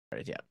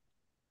Yeah.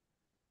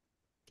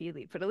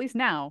 Delete. But at least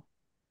now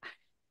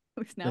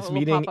This it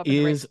will pop meeting up in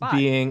the right is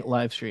spot. being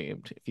live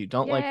streamed. If you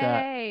don't like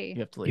that, Yay.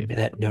 you have to Give leave. me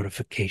that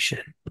notification.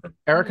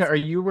 Erica, Yes, are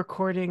you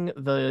recording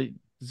the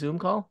Zoom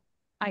call?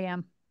 I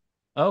am.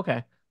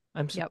 Okay.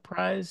 I'm Yep.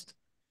 surprised.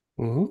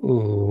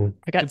 Ooh.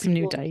 I Do got some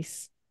new people?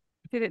 dice.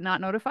 Did it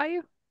not notify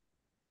you?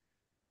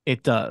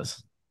 It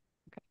does.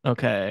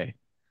 Okay.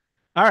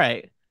 All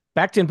right.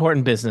 Back to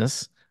important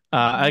business.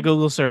 I Hmm.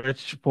 Google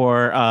search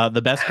for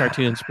the best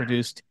cartoons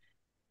produced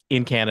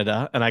in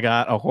Canada, and I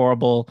got a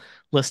horrible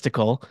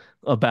listicle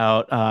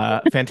about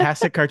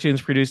fantastic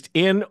cartoons produced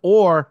in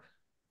or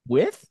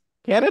with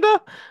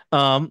Canada.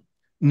 Um,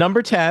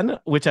 Number 10,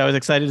 which I was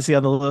excited to see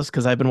on the list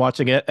because I've been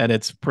watching it and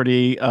it's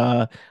pretty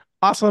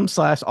awesome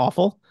slash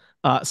awful.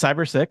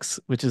 Cyber 6,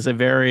 which is a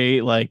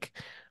very like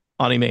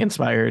anime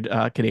inspired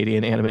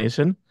Canadian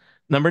animation.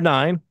 Number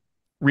 9,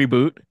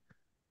 Reboot.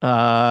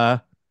 Uh,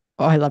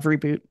 Oh, I love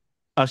Reboot.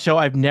 a show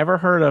I've never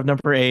heard of,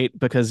 number 8,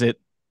 because it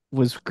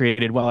was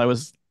created while I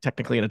was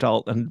technically an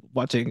adult and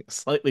watching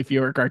slightly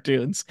fewer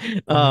cartoons.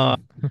 Uh,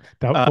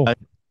 uh, Doubtful.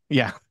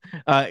 yeah.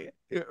 Uh,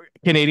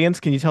 Canadians,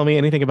 can you tell me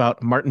anything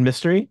about Martin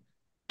Mystery?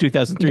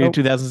 2003 to Nope.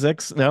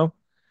 2006? No?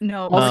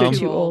 No, Also I'm Um,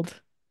 too too old.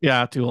 old.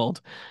 yeah, too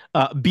old.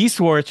 Beast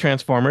Wars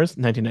Transformers,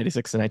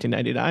 1996 to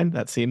 1999.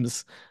 That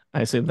seems,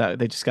 I assume that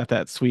they just got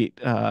that sweet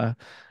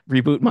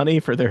reboot money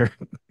for their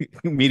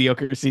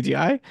mediocre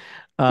CGI.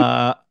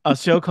 A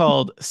show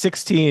called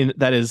 16,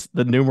 that is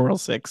the numeral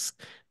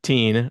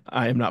 16,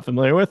 I am not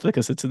familiar with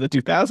because it's in the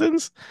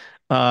 2000s.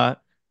 Uh,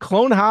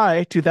 Clone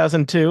High,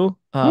 2002.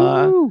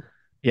 Woo!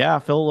 Yeah,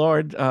 Phil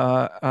Lord.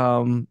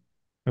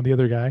 And the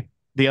other guy.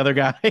 The other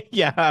guy.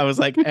 Yeah, I was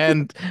like,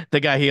 and the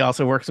guy he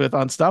also works with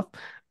on stuff.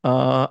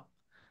 Uh,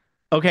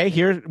 Okay,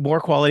 here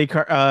more quality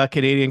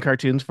Canadian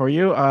cartoons for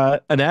you.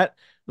 Annette,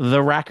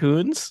 The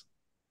Raccoons.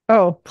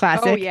 Oh,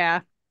 Oh classic.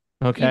 yeah.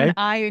 Even Okay.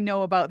 I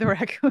know about the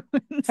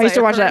raccoons. I I used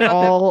to have watch heard that about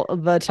them all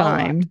the a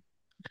lot. time.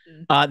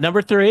 Mm.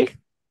 Number 3,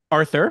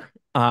 Arthur.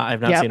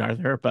 I've not seen Yep.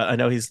 Arthur, but I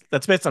know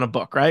that's based on a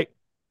book, right?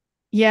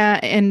 Yeah,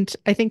 and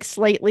I think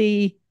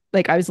slightly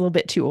like I was a little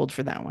bit too old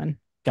for that one,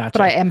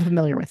 but I Gotcha. am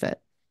familiar with it.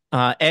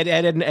 Ed,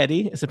 Ed, and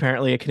Eddie is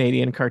apparently a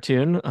Canadian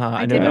cartoon.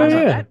 I I know did that Oh not was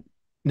know on, yeah. that.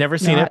 never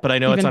seen it, Not but I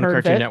know it's even on heard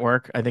of Cartoon it.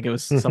 Network. I think it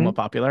was hmm somewhat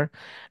popular.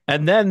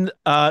 And then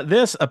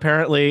this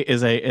apparently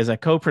is a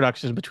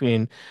co-production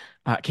between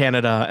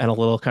Canada and a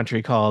little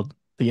country called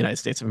the United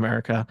States of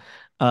America.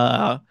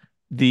 Uh,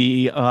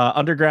 the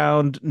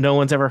underground, no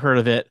one's ever heard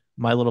of it.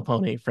 My Little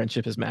Pony,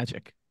 Friendship is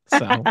Magic.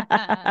 So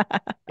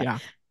yeah,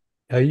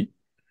 I,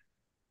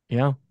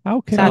 yeah.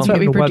 How That's So what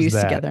we Canadian was produced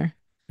that? together.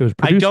 It was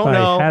I produced don't by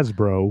know.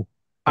 Hasbro,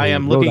 I a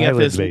am Rhode looking at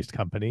Island-based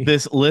company.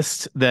 this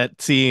list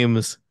that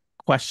seems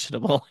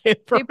questionable in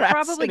They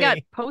probably got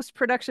veracity.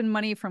 post-production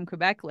money from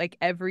Quebec like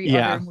every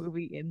other Yeah,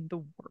 movie in the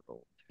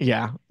world.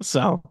 yeah.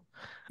 So,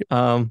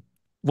 um,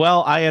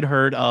 well, I had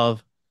heard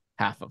of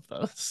half of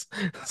those,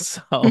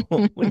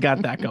 so we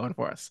got that going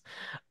for us.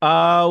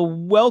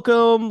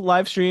 Welcome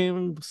live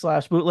stream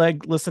slash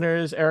bootleg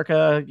listeners.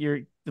 Erica,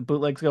 the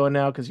bootleg's going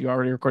now because you're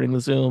already recording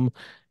the Zoom.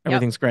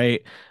 Yep. Everything's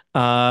great.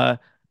 Uh,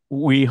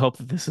 we hope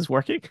that this is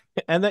working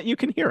and that you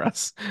can hear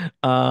us.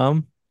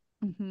 Um,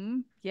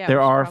 Yeah, we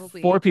There should are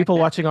probably 4 check people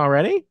that. watching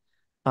already.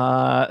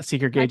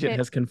 Secret Hi, Agent Kit.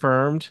 has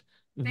confirmed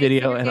Thanks,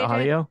 video Secret and Agent.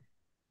 audio.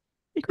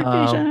 Secret Um,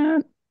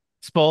 agent.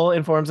 Spole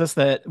informs us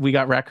that we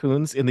got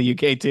raccoons in the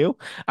UK too.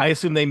 I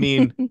assume they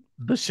mean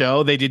the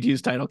show. They did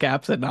use title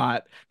caps and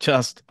not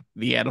just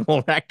the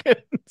animal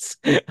raccoons.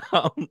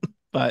 um,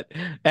 but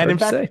and in hard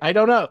to fact, say. I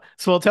don't know.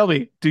 Spole, tell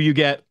me, do you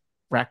get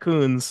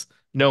raccoons?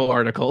 No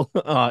article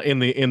in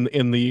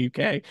the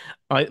UK.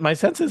 My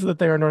sense is that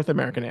they're a North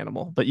American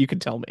animal, but you can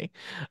tell me.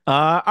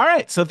 All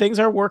right, so things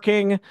are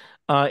working.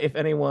 If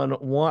anyone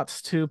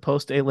wants to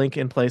post a link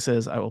in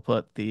places, I will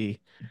put the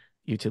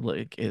YouTube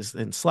link is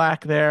in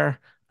Slack there.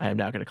 I am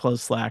now going to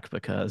close Slack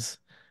because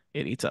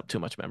it eats up too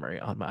much memory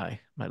on my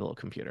little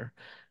computer.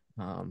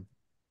 Um,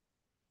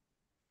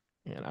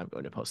 and I'm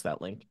going to post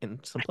that link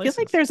in some I feel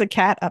like places. there's a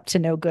cat up to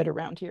no good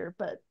around here,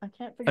 but I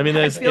can't I figure mean,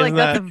 out I there's what it feel like isn't is.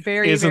 that's a that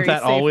very, isn't very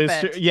that safe always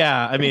true? bet.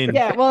 Yeah,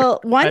 Yeah,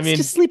 well, I one's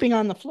just mean, sleeping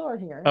on the floor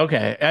here.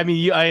 okay. I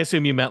mean, I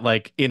assume you meant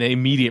like in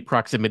immediate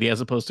proximity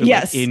as opposed to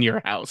like Yes. in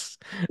your house.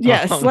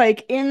 Yes, Um,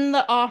 like in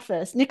the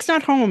office. Nick's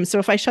not home, so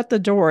if I shut the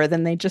door,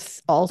 then they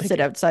just all they sit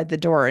can, outside the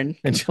door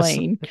and and just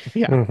complain.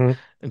 yeah, hmm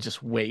and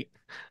just wait.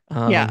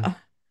 Um, Yeah.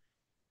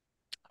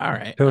 all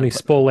right, I'm Tony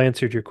putting that. Spoll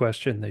answered your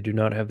question. They do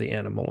not have the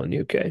animal in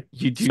UK.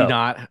 You do So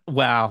not.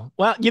 Wow.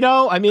 Well,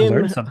 I I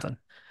learned mean, something.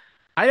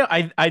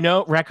 I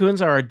know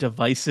raccoons are a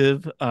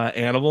divisive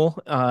animal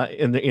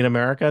in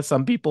America.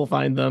 Some people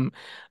find them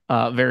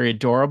very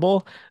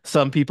adorable.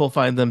 Some people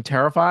find them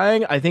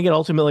terrifying. I think it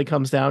ultimately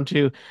comes down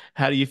to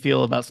how do you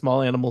feel about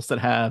small animals that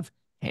have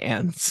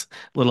hands,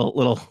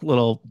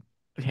 little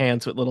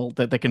hands with little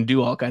that can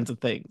do all kinds of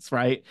things,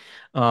 right?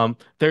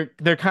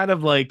 They're kind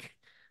of like,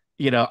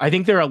 I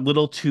think they're a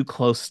little too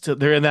close to.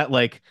 They're in that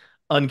like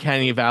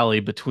uncanny valley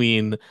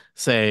between,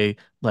 say,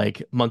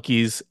 like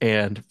monkeys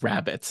and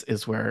rabbits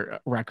is where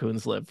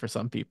raccoons live for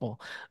some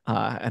people.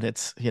 And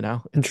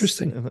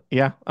Interesting.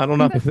 yeah, I don't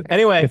know. If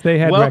Anyway, if they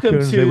had welcome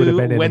raccoons, they would have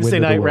to been in Wednesday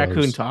Wind of the Night Raccoon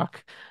Willows.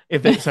 Talk.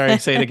 Sorry,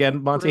 say it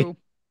again, Monty. True.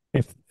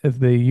 If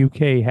the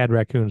UK had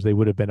raccoons, they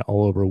would have been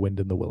all over Wind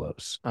in the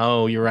Willows.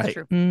 Oh, you're That's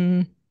right.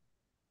 true.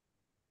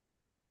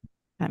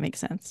 That makes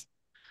sense.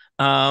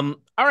 All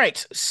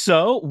right,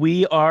 so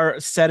we are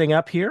setting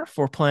up here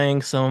for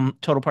playing some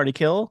Total Party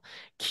Kill.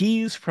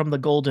 Keys from the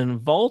Golden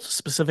Vault,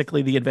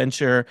 specifically the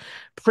adventure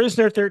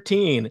Prisoner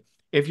 13.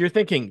 If you're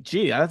thinking,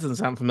 gee, that doesn't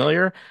sound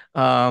familiar,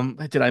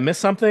 did I miss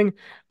something?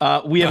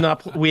 We have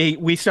not.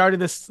 We started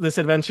this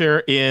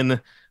adventure in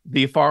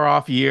the far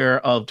off year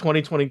of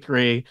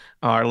 2023.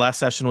 Our last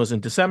session was in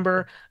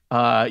December.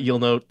 You'll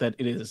note that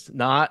it is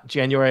not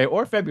January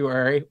or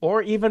February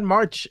or even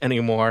March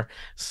anymore.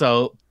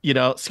 So,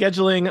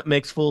 scheduling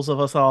makes fools of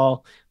us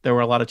all. There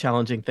were a lot of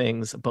challenging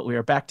things, but we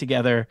are back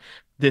together.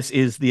 This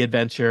is the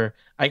adventure.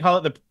 I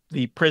call it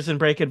the prison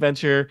break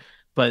adventure,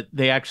 but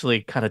they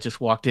actually kind of just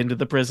walked into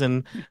the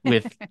prison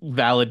with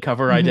valid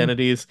cover Mhm.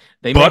 identities.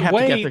 They may But have to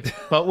wait.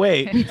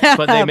 get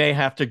but they may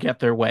have to get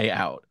their way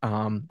out.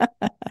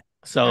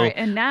 So All right,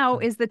 and now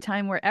is the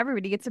time where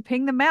everybody gets to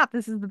ping the map.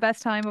 This is the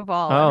best time of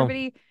all. Oh.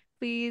 Everybody,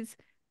 please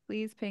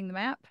ping the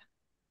map.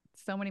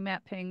 So many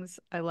map pings.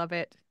 I love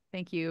it.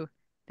 Thank you.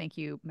 Thank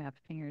you, map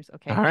pingers.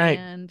 Okay. All right.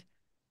 And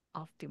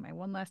I'll do my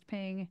one last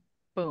ping.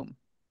 Boom.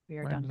 We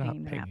are I'm done not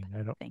pinging the map.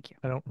 pinging. Thank you.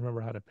 I don't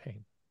remember how to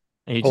ping.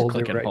 you just Hold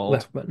click your and right hold.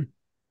 left button.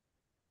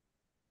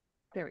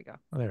 There we go.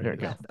 Oh, there There it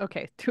we is. go.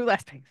 Okay, two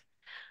last pings.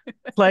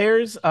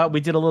 Players,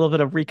 we did a little bit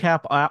of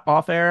recap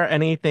off air.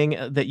 Anything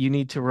that you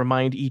need to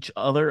remind each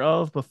other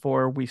of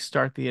before we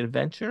start the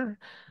adventure,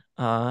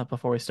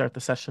 before we start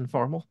the session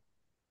formal?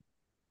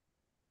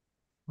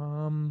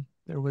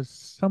 There was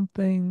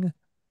something.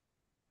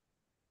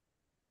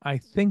 I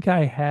think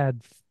I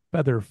had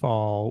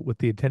Featherfall with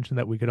the intention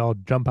that we could all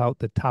jump out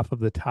the top of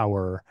the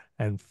tower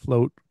and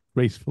float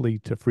gracefully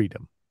to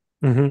freedom.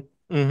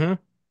 Mm-hmm. Mm-hmm.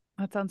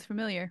 That sounds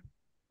familiar.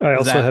 I Is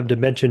also that- have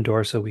Dimension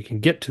Door so we can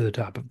get to the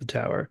top of the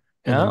tower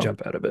and then Oh.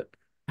 jump out of it.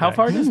 How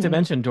far does Nice.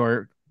 Dimension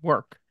Door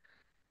work?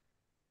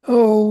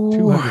 Oh,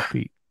 200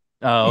 feet.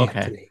 Oh, okay.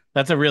 Anthony.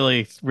 That's a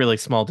really, really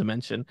small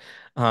dimension.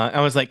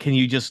 I was like, can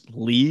you just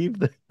leave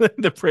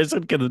the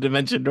prison? Can the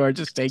dimension door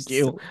just take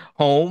you Silly.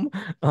 home?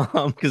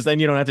 Because then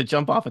you don't have to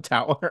jump off a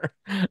tower.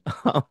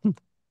 Um,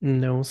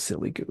 No,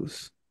 silly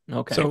goose.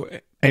 okay. So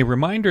a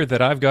reminder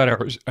that I've got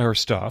our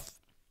stuff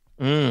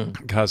Mm,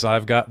 because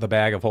I've got the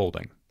bag of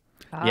holding.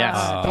 yes.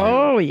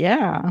 Oh,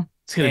 yeah.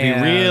 It's going to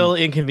be real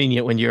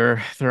inconvenient when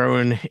you're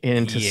thrown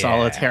into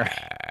solitary.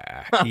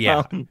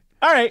 Yeah.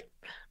 All right.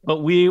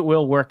 But we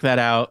will work that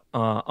out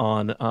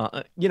in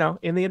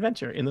the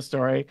adventure, in the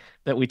story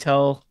that we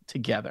tell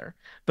together.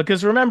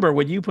 Because remember,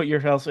 when you put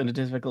yourself in a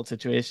difficult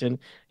situation,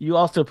 you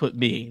also put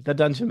me, the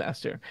dungeon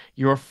master,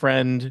 your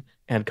friend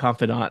and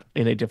confidant,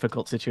 in a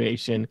difficult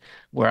situation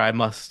where I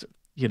must,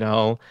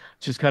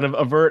 just kind of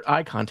avert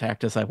eye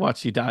contact as I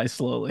watch you die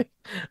slowly.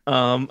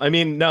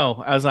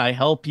 No, as I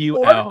help you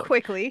Or out.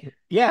 quickly.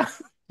 Yeah.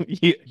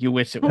 You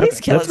wish it At was.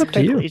 least kill us That's up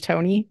to you. quickly,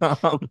 Tony.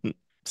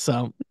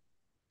 So,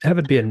 Have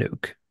it be a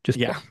nuke. Just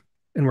yeah.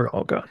 and we're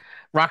all gone.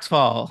 Rocks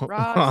fall.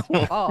 Rocks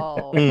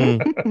fall.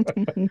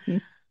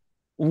 Mm.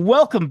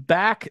 Welcome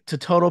back to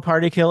Total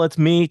Party Kill. It's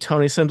me,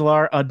 Tony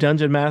Sindelar, a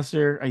dungeon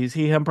master. I use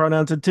he, him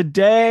pronouns. And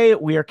today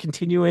we are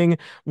continuing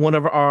one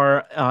of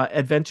our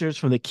adventures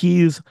from the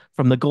Keys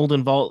from the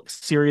Golden Vault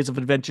series of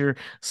adventure,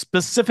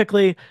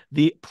 specifically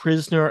the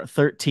Prisoner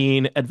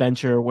 13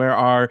 adventure, where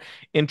our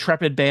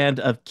intrepid band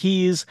of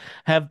Keys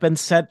have been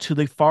sent to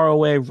the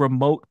faraway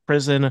remote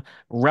prison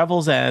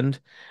Revel's End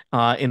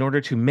in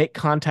order to make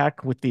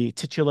contact with the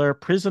titular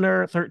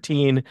Prisoner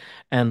 13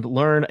 and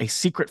learn a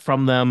secret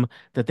from them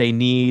that they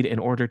need in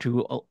order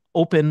to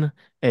open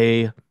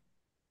a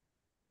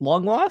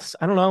long lost,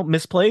 I don't know,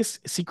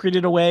 misplaced,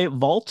 secreted away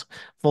vault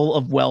full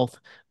of wealth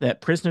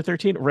that Prisoner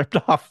 13 ripped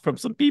off from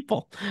some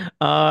people.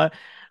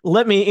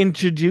 Let me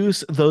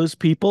introduce those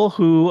people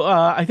who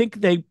I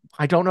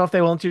don't know if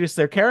they will introduce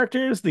their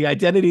characters, the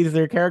identities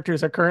their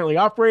characters are currently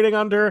operating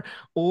under,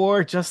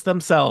 or just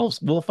themselves.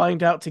 We'll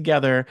find out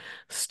together,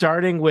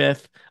 starting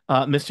with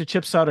Mr.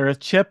 Chip Sutter.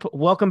 Chip,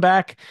 welcome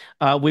back.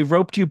 We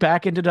roped you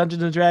back into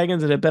Dungeons and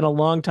Dragons. It had been a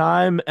long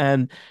time.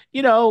 And,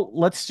 we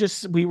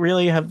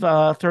really have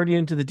thrown you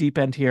into the deep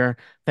end here.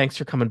 Thanks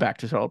for coming back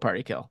to Total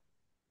Party Kill.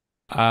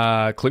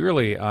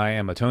 Clearly, I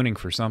am atoning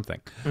for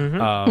something.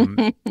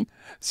 Mm-hmm.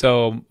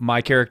 So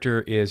my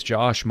character is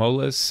Josh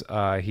Molis.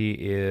 He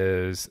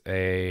is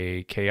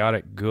a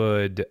chaotic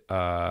good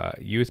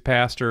youth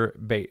pastor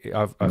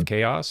of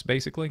chaos,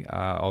 basically,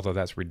 although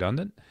that's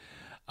redundant.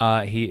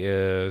 He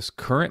is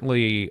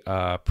currently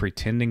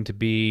pretending to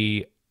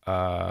be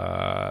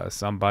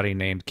somebody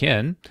named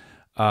Ken,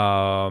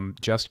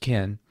 just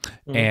Ken,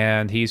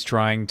 and he's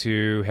trying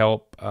to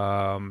help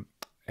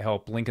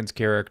Lincoln's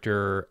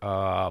character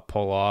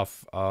pull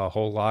off a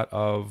whole lot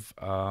of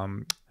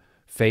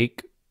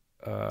fake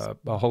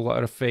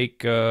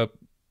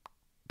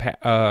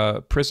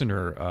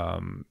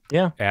prisoner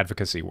Yeah.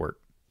 advocacy work.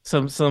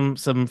 Some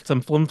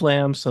flim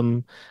flam,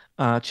 some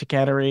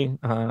chicanery,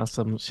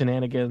 some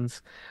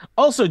shenanigans.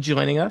 Also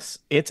joining us,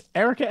 it's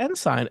Erica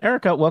Ensign.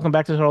 Erica, welcome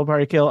back to Total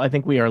Party Kill. I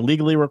think we are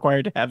legally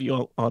required to have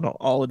you on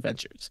all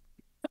adventures.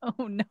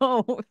 Oh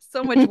no,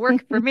 so much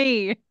work for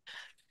me.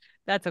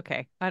 That's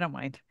okay. I don't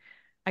mind.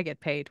 I get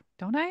paid,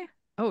 don't I?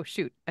 Oh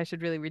shoot, I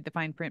should really read the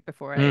fine print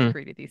before I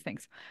agree to these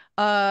things.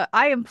 I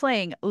am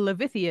playing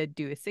Levithia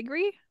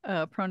Duisigri,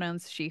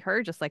 pronouns she,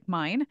 her, just like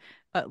mine.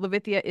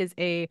 Levithia is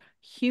a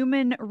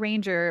human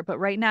ranger, but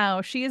right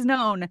now she is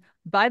known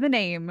by the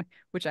name,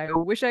 which I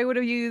wish I would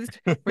have used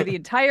for the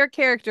entire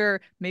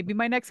character. Maybe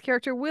my next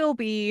character will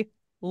be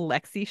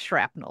Lexi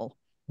Shrapnel.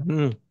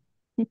 Mm.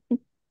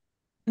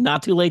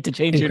 Not too late to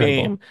change your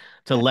Incredible. name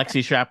to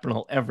Lexi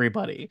Shrapnel,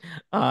 everybody.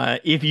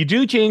 If you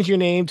do change your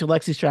name to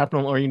Lexi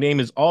Shrapnel or your name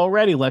is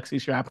already Lexi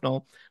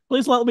Shrapnel,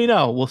 please let me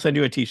know. We'll send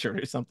you a t-shirt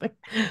or something.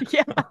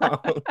 Yeah.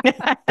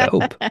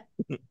 Dope.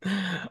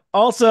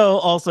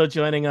 Also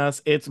joining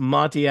us, it's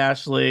Monty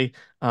Ashley.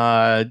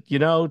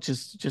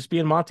 Just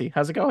being Monty.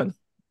 How's it going?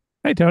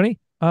 Hi, Tony.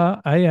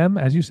 I am,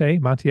 as you say,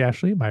 Monty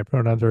Ashley. My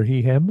pronouns are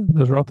he, him.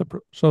 Those are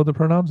all the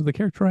pronouns of the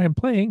character I am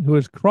playing, who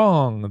is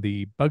Krong,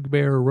 the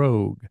bugbear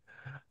rogue.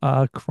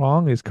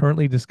 Krong is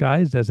currently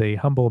disguised as a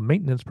humble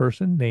maintenance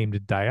person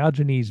named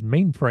Diogenes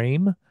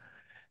Mainframe,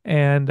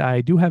 and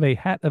I do have a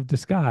hat of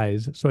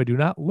disguise, so I do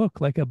not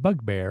look like a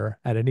bugbear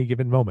at any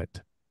given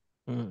moment.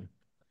 Mm.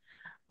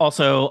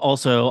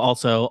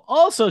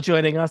 Also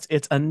joining us,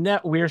 it's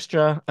Annette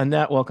Wierstra.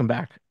 Annette, welcome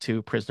back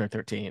to Prisoner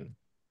 13.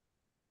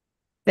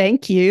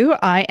 Thank you.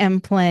 I am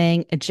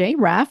playing Jay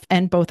Raff,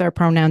 and both our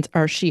pronouns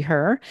are she,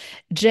 her.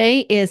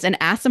 Jay is an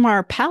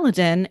Aasimar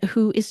paladin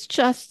who is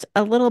just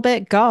a little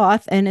bit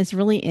goth and is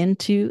really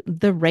into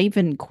the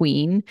Raven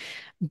Queen.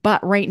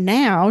 But right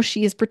now,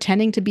 she is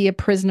pretending to be a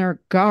prisoner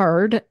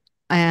guard,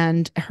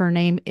 and her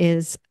name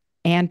is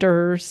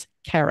Anders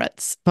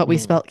Carrots. But we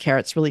spelled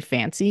carrots really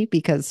fancy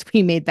because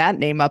we made that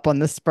name up on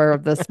the spur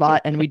of the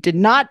spot, and we did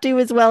not do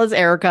as well as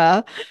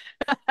Erica.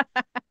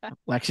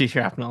 Lexi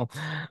Shrapnel.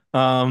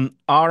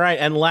 All right.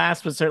 And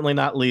last but certainly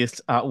not least,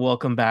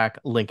 welcome back,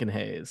 Lincoln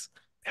Hayes.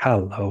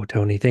 Hello,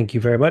 Tony. Thank you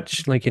very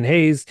much. Lincoln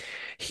Hayes,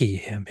 he,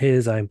 him,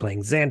 his. I'm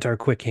playing Xantar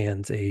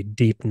Quickhands, a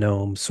deep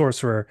gnome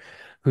sorcerer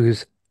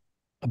who's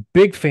a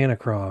big fan of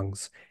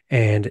Krong's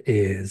and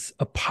is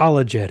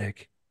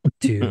apologetic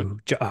to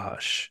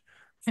Josh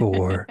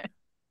for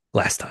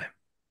last time.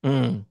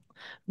 Well,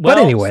 But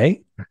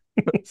anyway,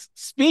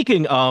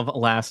 speaking of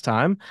last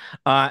time,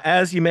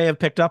 as you may have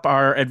picked up,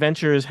 our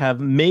adventurers have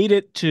made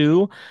it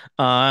to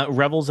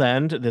Revel's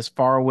End, this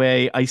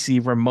faraway, icy,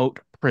 remote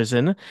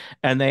prison,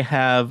 and they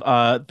have,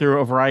 through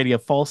a variety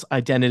of false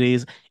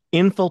identities,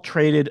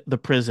 infiltrated the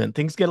prison.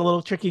 Things get a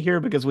little tricky here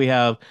because we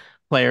have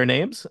player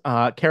names,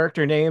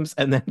 character names,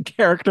 and then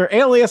character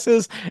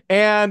aliases,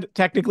 and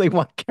technically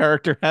one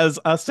character has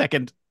a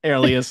second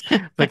alias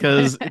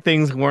because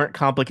things weren't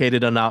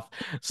complicated enough.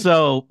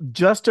 So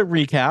just to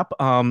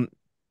recap,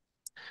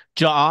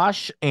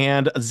 Josh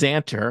and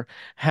Xantar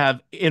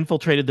have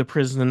infiltrated the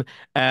prison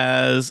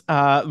as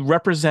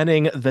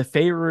representing the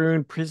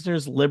Faerun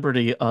Prisoners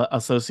Liberty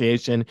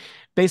Association,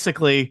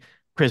 basically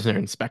prisoner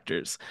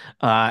inspectors,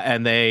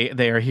 and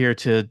they are here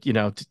to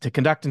to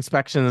conduct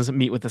inspections,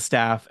 meet with the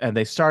staff, and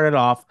they started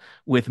off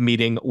with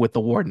meeting with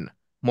the warden.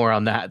 More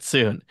on that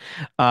soon.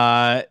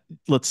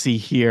 Let's see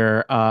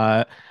here.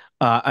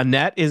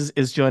 Annette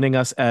is joining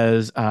us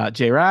as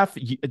Jay Raff.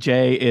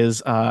 Jay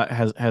is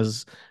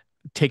has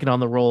taken on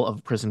the role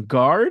of prison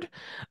guard.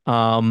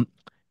 Monty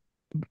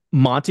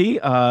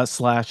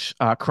slash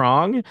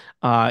Krong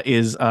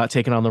is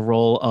taking on the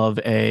role of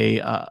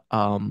a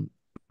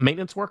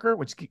maintenance worker,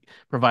 which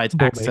provides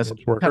access,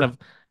 kind of,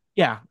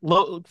 yeah,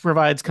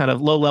 provides kind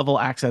of low level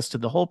access to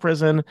the whole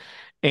prison,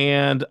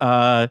 and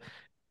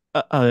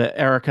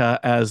Erica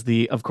as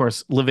of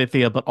course,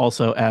 Levithia, but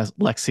also as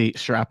Lexi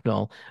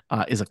Shrapnel,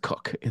 is a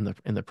cook in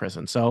the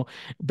prison. So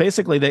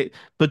basically,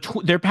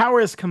 their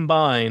powers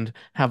combined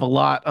have a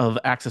lot of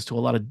access to a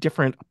lot of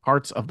different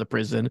parts of the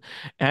prison,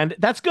 and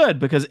that's good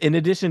because in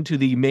addition to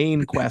the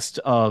main quest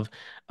of,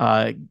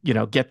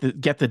 get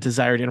the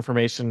desired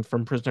information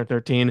from Prisoner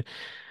 13,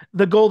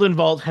 the Golden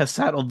Vault has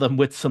saddled them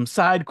with some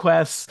side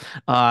quests.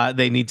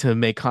 They need to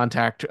make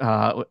contact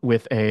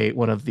with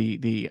one of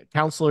the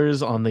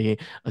counselors on the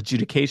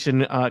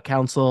adjudication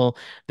council.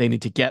 They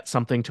need to get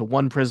something to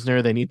one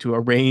prisoner. They need to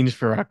arrange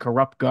for a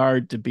corrupt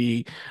guard to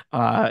be,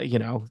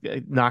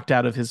 knocked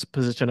out of his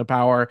position of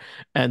power,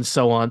 and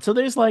so on. So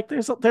there's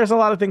a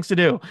lot of things to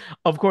do.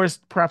 Of course,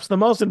 perhaps the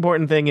most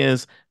important thing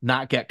is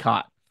not get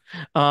caught.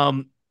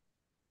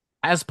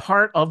 As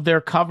part of their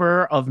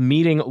cover of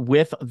meeting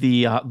with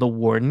the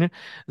warden,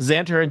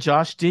 Xantar and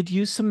Josh did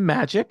use some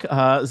magic.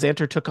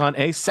 Xantar took on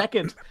a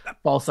second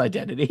false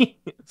identity.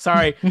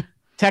 Sorry,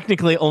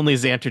 technically only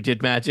Xanter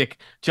did magic.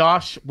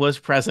 Josh was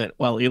present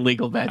while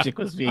illegal magic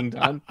was being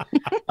done.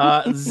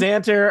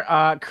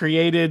 Xanter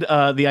created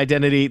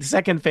the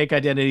second fake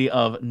identity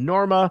of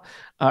Norma,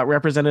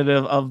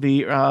 representative of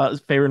the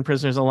Faerun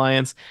Prisoners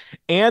Alliance,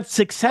 and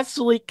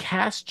successfully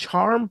cast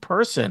Charm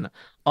Person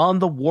on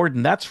the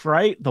Warden. That's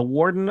right, the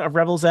Warden of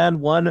Revel's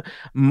End, one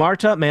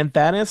Marta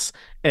Manthanis,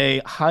 a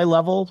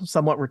high-level,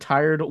 somewhat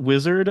retired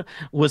wizard,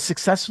 was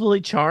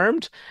successfully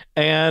charmed,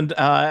 and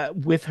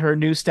with her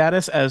new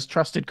status as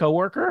trusted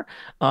coworker,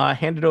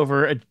 handed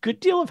over a good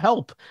deal of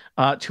help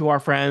to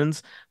our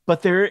friends.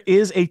 But there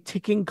is a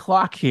ticking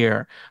clock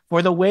here.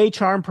 For the way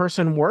Charm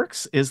Person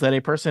works is that a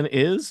person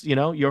is,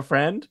 your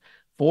friend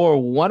for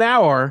 1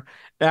 hour,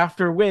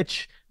 after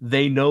which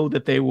they know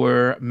that they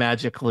were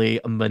magically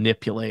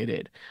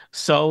manipulated.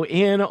 So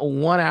in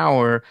 1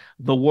 hour,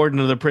 the warden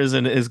of the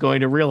prison is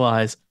going to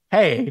realize,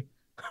 hey,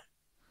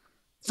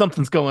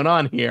 something's going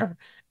on here.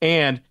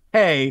 And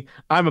hey,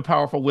 I'm a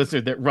powerful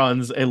wizard that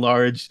runs a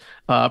large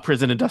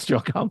prison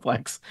industrial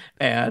complex,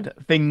 and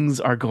things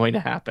are going to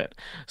happen.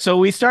 So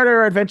we start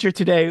our adventure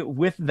today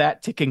with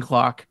that ticking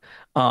clock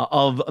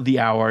of the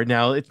hour.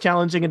 Now, it's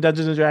challenging in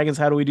Dungeons and Dragons.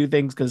 How do we do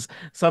things? Because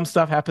some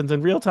stuff happens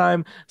in real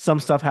time, some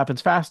stuff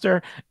happens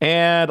faster,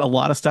 and a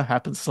lot of stuff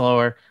happens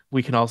slower.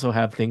 We can also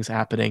have things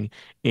happening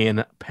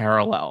in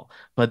parallel.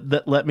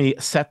 But let me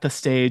set the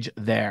stage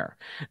there.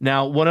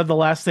 Now, one of the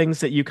last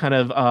things that you kind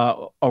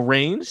of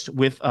arranged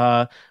with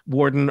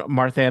Warden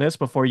Marthanis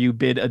before you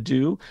bid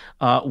adieu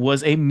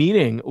was a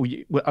meeting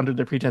under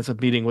the pretense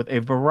of meeting with a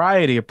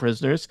variety of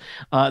prisoners.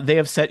 They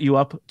have set you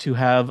up to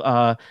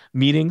have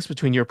meetings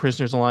between your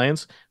prisoners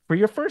alliance. For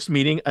your first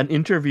meeting, an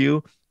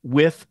interview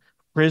with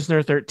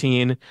Prisoner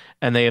 13,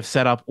 and they have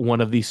set up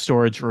one of these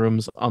storage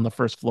rooms on the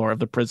first floor of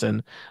the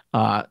prison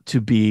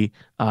to be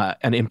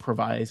an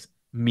improvised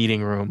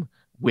meeting room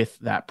with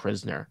that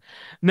prisoner.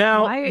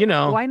 Now,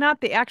 Why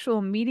not the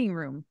actual meeting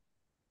room?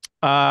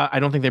 I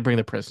don't think they bring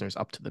the prisoners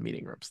up to the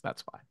meeting rooms.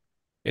 That's why.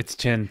 It's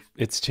 10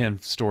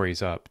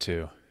 stories up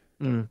too.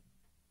 Mm.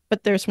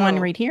 But there's one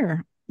right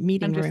here,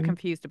 meeting I'm room. just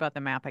confused about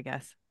the map, I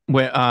guess.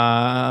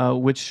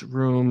 Which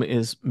room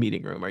is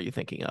meeting room are you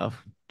thinking of?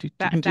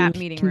 That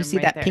meeting Can room you see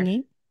right that there.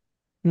 pinging?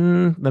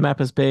 The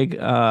map is big,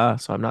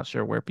 so I'm not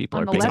sure where people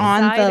On are the pinging. left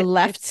on side, the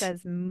left. it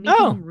says meeting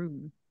Oh.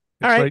 room.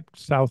 It's All right. right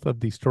south of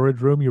the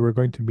storage room you were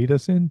going to meet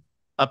us in.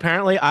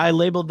 Apparently, I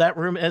labeled that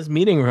room as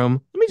meeting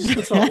room. Let me just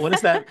consult. What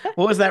is that?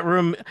 What was that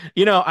room?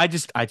 I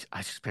just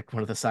picked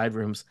one of the side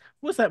rooms.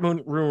 What was that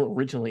room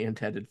originally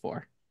intended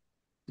for?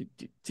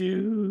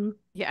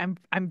 Yeah,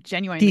 I'm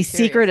genuinely The curious.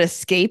 secret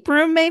escape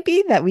room,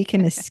 maybe, that we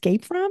can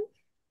escape from?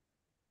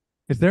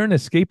 Is there an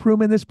escape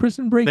room in this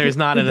prison break? There's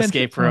not an adventure?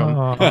 escape room.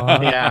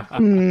 Aw. Yeah.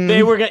 Hmm.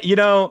 They were, the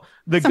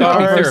Some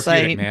guards, oversight.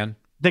 Therapeutic, man.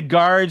 the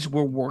guards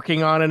were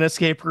working on an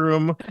escape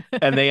room,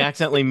 and they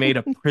accidentally made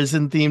a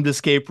prison-themed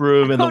escape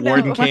room, and the Oh, no.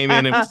 warden came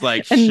in and was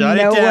like, And "Shut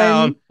it no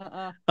down."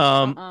 one-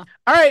 All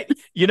right.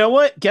 You know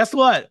what? Guess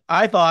what?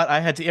 I thought I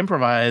had to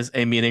improvise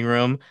a meeting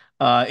room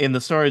in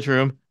the storage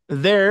room.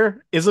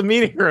 There is a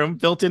meeting room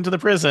built into the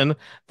prison.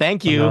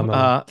 Thank you.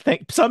 Phenomenal.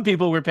 Some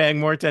people were paying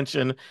more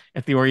attention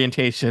at the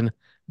orientation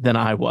than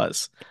I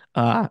was.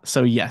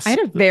 So yes. I had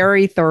a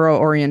very thorough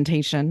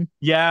orientation.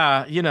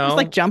 Yeah, There's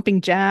like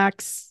jumping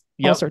jacks,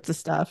 all Yep. sorts of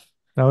stuff.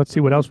 Now let's see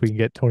what else we can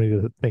get Tony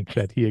to think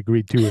that he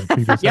agreed to in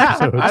previous Yeah,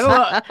 episodes. I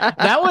don't know.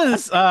 That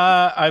was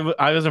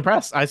I was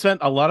impressed. I spent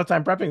a lot of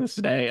time prepping this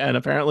today and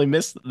apparently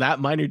missed that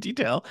minor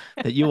detail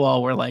that you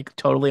all were like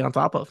totally on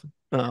top of.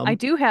 I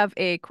do have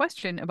a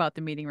question about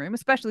the meeting room,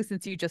 especially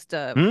since you just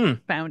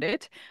found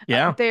it.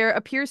 Yeah. There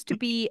appears to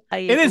be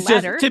a It is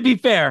ladder. just, to be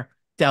fair,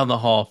 down the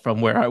hall from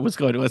where I was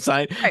going to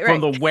assign,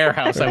 from the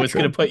warehouse I was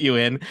going to put you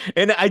in.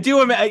 And I do,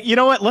 you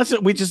know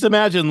what? We just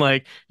imagine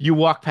like you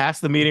walk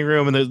past the meeting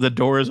room and the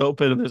door is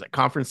open and there's a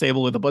conference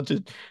table with a bunch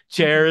of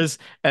chairs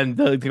and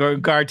the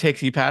guard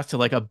takes you past to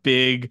like a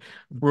big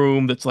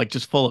room that's like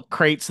just full of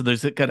crates. So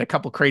there's got a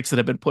couple crates that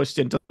have been pushed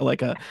into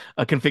like a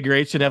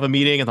configuration of a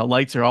meeting and the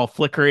lights are all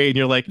flickering and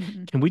you're like,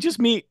 can we just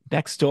meet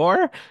next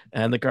door?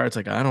 And the guard's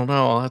like, I don't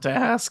know, I'll have to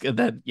ask. And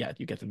then, yeah,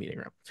 you get the meeting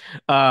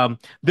room.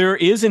 There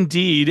is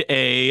indeed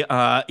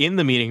in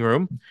the meeting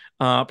room,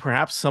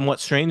 perhaps somewhat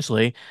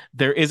strangely,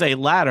 there is a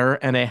ladder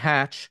and a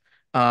hatch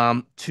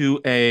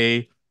to a,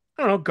 I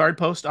don't know, guard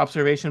post,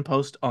 observation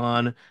post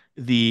on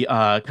the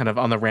kind of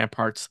on the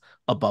ramparts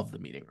above the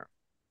meeting room.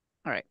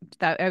 All right.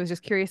 I was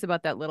just curious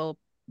about that little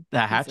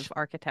That piece hatch of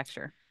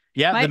architecture.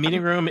 Yeah, the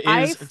meeting room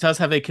does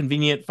have a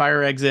convenient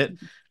fire exit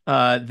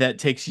that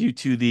takes you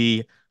to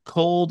the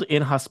cold,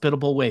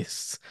 inhospitable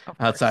wastes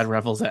outside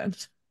Revel's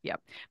End. Yep.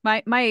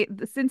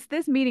 Since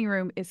this meeting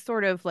room is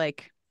sort of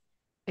like,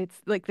 it's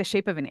like the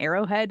shape of an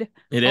arrowhead.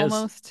 It is.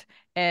 Almost.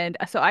 And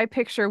so I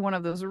picture one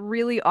of those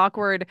really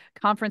awkward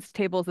conference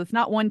tables. It's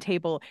not one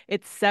table,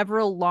 it's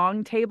several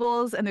long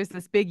tables. And there's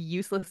this big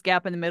useless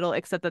gap in the middle,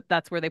 except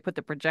that's where they put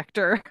the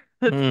projector.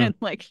 And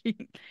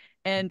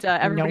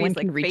everybody's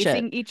like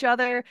facing each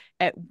other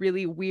at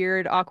really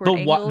weird, awkward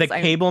angles. The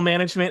cable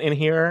management in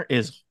here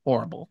is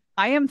horrible.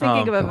 I am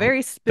thinking of a Don't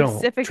very don't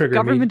specific trigger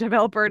me. government of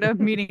Alberta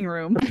meeting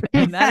room,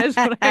 and that is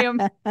what I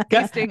am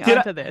pasting Did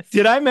I, onto this.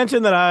 did I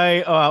mention that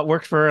I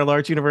worked for a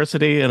large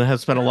university and have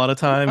spent a lot of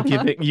time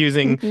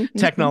using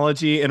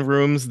technology in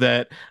rooms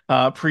that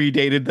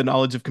predated the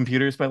knowledge of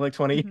computers by like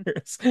 20 Mhm.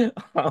 years?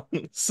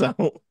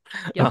 So,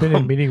 Yep. I've been in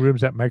um, meeting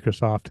rooms at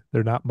Microsoft.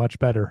 They're not much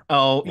better.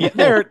 oh yeah,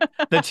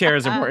 the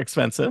chairs are more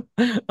expensive.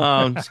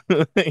 Um,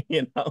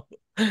 you know.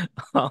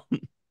 Um,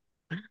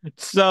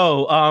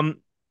 so,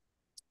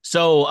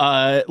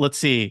 let's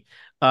see.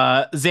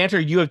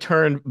 Xanter, you have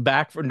turned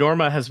back for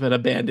Norma has been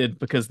abandoned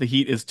because the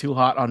heat is too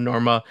hot on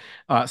Norma.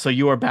 So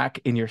you are back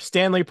in your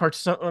Stanley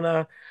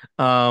persona.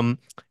 Um,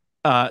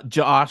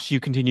 Josh, you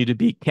continue to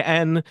be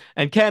Ken,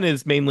 and Ken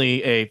is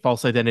mainly a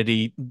false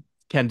identity.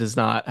 Ken does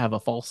not have a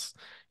false.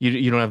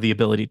 You don't have the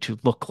ability to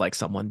look like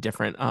someone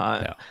different.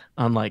 No.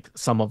 Unlike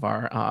some of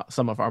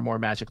our more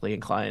magically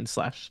inclined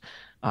slash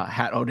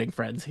hat owning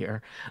friends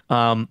here.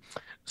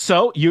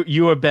 So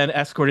you have been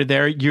escorted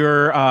there.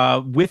 You're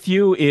with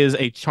you is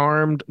a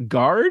charmed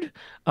guard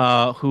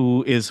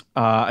who is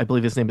I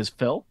believe his name is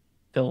Phil.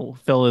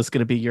 Phil is going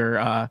to be your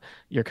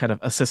kind of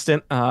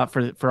assistant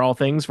for all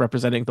things,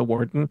 representing the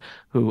warden,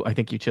 who I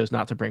think you chose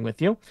not to bring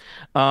with you.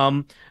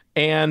 Um,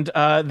 and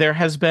there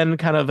has been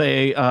kind of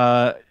a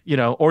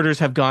orders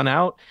have gone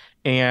out,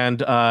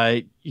 and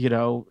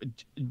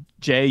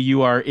Jay,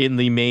 you are in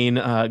the main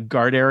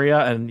guard area,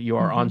 and you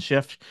are on Mhm.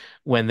 shift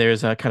when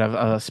there's a kind of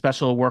a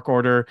special work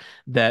order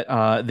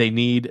that they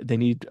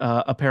need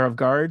a pair of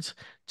guards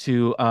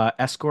to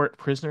escort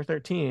prisoner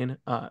 13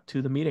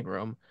 to the meeting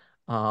room.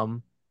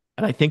 Um,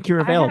 and I think you're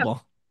I have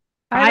available.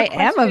 I have a I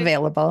am question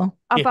available.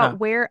 Yeah. about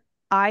where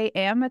I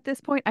am at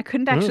this point. I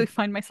couldn't Mm, actually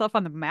find myself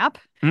on the map,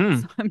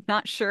 mm. so I'm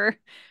not sure.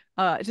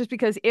 Just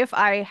because if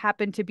I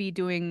happen to be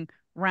doing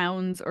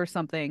rounds or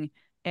something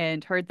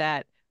and heard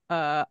that,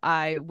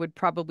 I would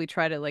probably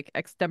try to like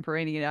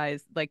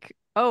extemporaneous like,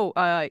 oh,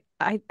 I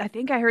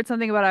think I heard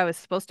something about I was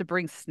supposed to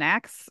bring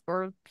snacks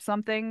or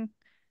something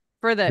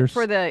for the You're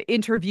for the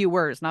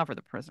interviewers, not for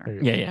the there prisoner.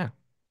 you Yeah, go. yeah,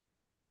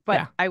 But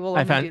yeah. I will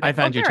only do I that.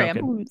 Oh, found you there I am.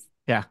 token.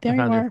 Yeah, I There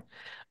you found you. are.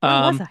 Where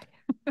was Um, I?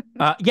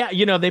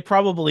 yeah, they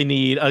probably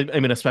need. I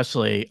mean,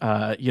 especially,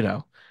 uh,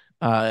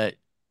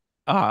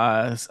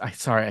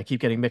 sorry, I keep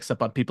getting mixed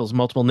up on people's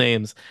multiple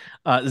names.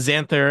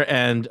 Xanther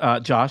and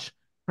Josh,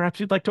 perhaps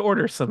you'd like to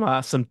order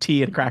some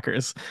tea and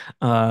crackers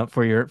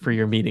for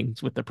your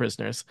meetings with the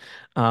prisoners.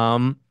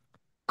 Um,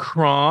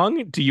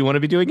 Krong, do you want to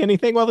be doing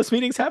anything while this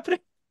meeting's happening?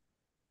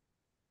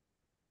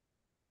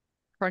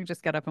 Frank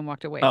just got up and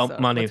walked away, Oh, so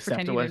Money let's stepped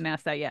pretend you away. didn't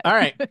ask that yet. All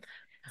right,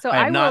 So I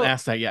have not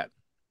asked that yet.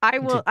 I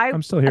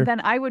I'm still here.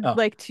 then I would Oh,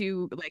 like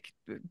to like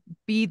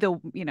be the,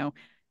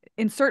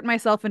 insert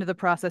myself into the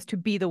process to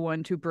be the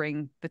one to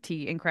bring the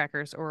tea and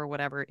crackers or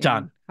whatever in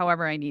done.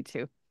 however I need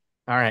to.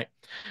 All right.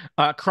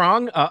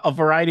 Krong, a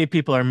variety of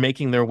people are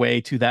making their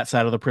way to that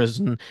side of the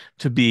prison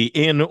to be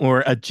in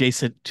or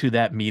adjacent to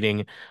that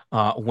meeting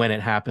when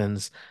it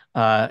happens.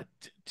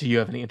 Do you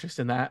have any interest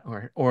in that,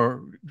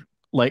 or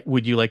like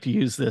would you like to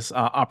use this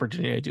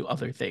opportunity to do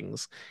other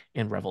things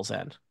in Revel's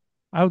End?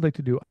 I would like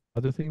to do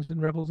other things in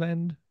Rebel's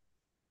End.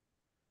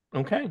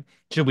 Okay.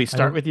 Should we I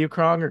start don't. with you,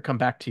 Krong, or come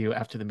back to you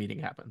after the meeting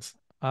happens?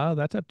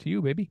 That's up to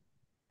you, baby.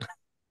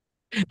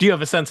 Do you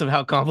have a sense of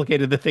how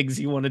complicated the things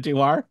you want to do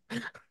are?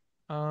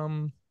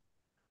 Um,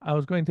 I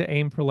was going to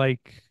aim for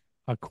like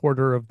a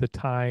quarter of the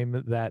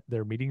time that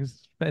their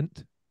meetings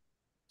spent,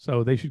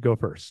 so they should go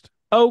first.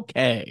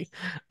 Okay.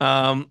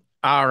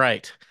 All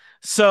right.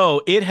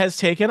 So it has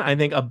taken, I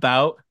think,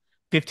 about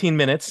 15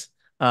 minutes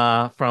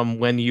from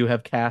when you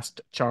have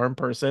cast Charm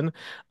Person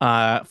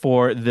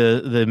for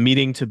the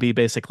meeting to be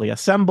basically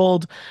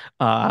assembled.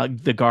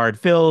 The guard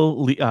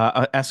Phil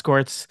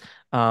escorts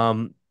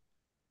um,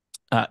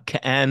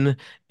 Ken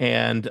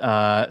and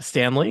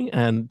Stanley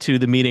and to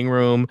the meeting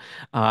room.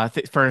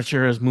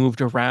 Furniture is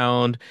moved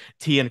around.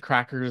 Tea and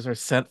crackers are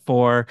sent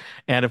for,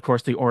 and of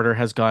course, the order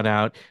has gone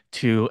out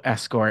to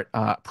escort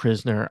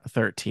prisoner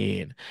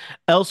 13.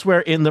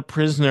 Elsewhere in the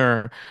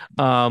prisoner,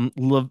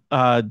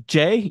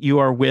 Jay, you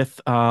are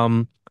with.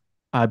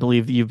 I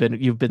believe you've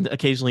been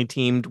occasionally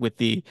teamed with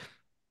the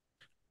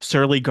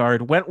Surly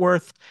Guard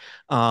Wentworth.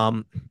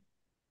 Um,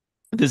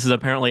 this is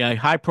apparently a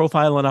high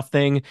profile enough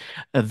thing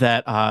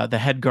that the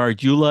head guard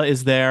Eula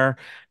is there,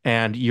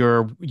 and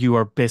you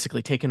are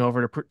basically taken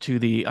over to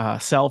the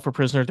cell for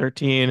prisoner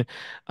 13.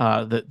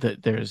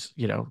 There's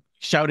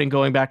shouting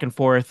going back and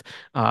forth.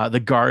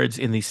 The guards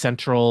in the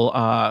central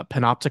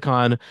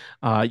panopticon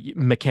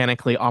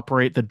mechanically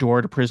operate the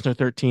door to prisoner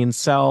 13's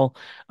cell.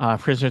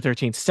 Prisoner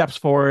 13 steps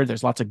forward.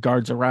 There's lots of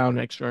guards around,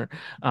 make sure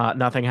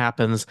nothing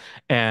happens,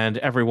 and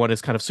everyone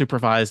is kind of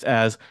supervised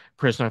as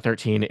prisoner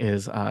 13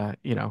 is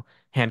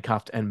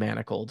handcuffed and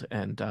manacled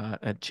and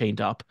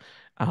chained up.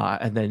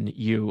 And then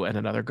you and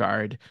another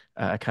guard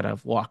kind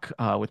of walk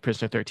with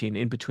prisoner 13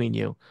 in between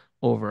you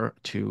over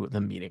to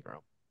the meeting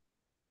room.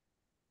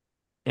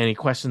 Any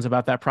questions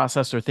about that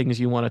process or things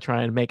you want to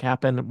try and make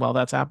happen while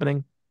that's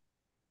happening?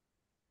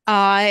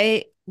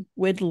 I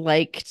would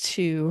like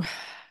to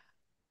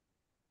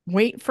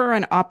wait for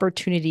an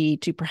opportunity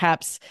to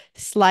perhaps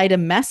slide a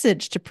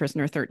message to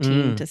prisoner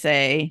 13 Mm, to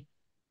say,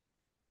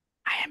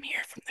 I am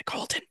here from the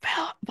Golden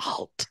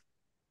Vault.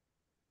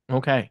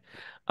 okay.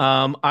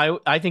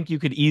 I think you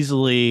could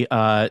easily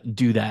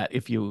do that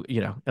if you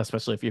know,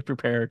 especially if you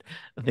prepared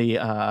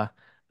the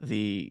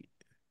the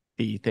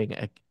the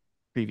thing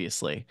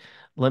previously.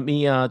 Let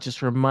me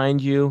just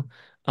remind you.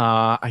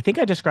 I think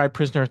I described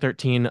Prisoner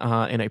 13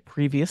 in a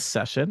previous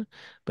session,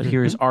 but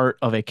here is Hmm. art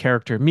of a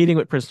character meeting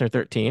with Prisoner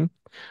 13.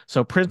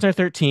 So Prisoner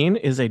 13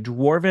 is a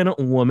dwarven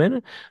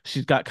woman.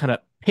 She's got kind of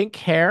pink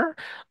hair,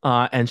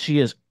 and she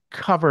is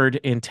covered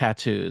in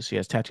tattoos. She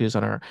has tattoos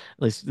on her, at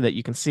least that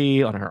you can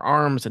see, on her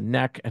arms and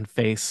neck and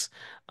face.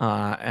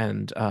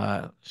 And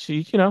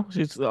she,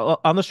 she's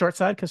on the short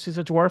side because she's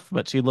a dwarf,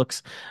 but she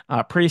looks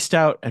pretty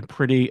stout and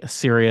pretty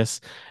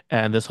serious.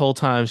 And this whole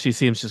time, she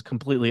seems just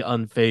completely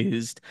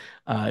unfazed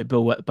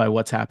by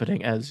what's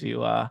happening as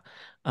you, uh,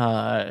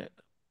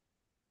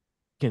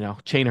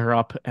 chain her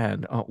up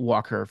and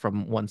walk her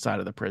from one side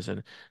of the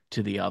prison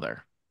to the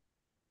other.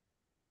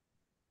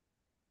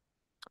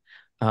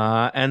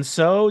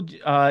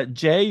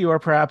 Jay, you are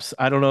perhaps,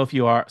 I don't know if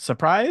you are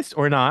surprised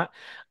or not,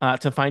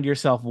 to find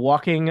yourself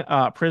walking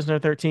Prisoner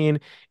 13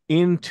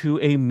 into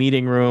a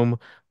meeting room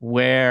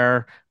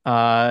where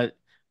some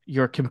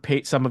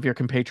of your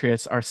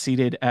compatriots are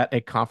seated at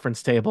a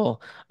conference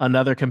table.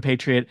 Another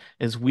compatriot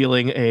is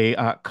wheeling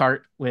a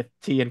cart with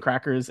tea and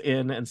crackers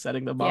in and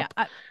setting them Yeah,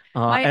 up.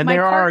 my And my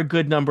there are cart. a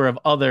good number of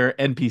other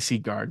NPC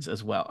guards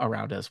as well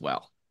around as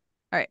well.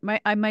 All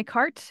right, my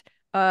cart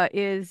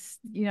is,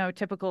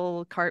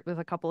 typical cart with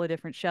a couple of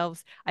different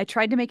shelves. I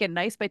tried to make it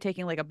nice by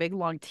taking like a big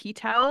long tea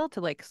towel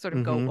to like sort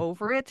of go Hmm.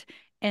 over it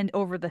and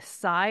over the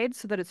side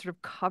so that it sort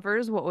of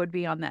covers what would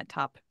be on that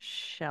top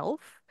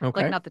shelf. Like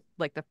Okay. not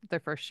the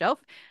first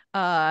shelf.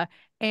 Uh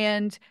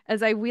and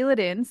as I wheel it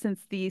in,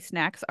 since the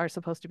snacks are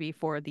supposed to be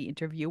for the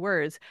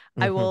interviewers,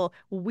 I Hmm. will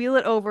wheel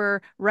it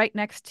over right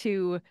next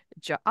to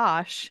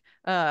Josh.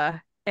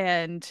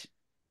 And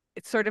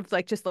it's sort of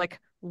like just like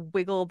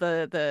wiggle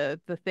the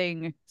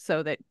thing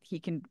so that he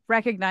can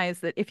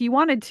recognize that if he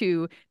wanted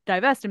to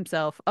divest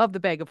himself of the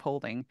bag of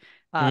holding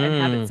and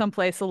have it Mm.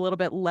 someplace a little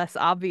bit less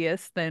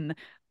obvious than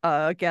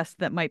a guest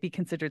that might be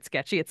considered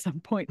sketchy at some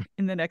point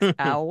in the next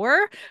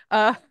hour,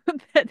 uh,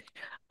 that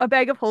a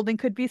bag of holding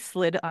could be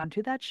slid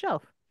onto that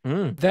shelf.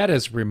 Mm. That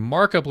is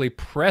remarkably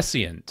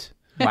prescient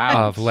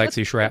Wow. of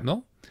Lexi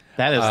Shrapnel,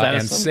 That is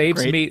and some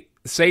great.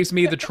 saves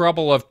me the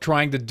trouble of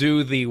trying to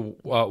do the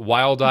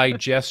wild eye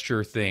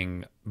gesture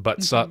thing, but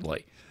Mhm.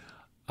 subtly.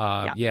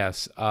 Yeah.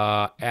 Yes,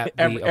 at the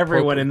Everyone in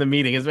appropriate. the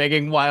meeting is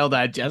making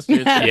wild-eyed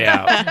gestures.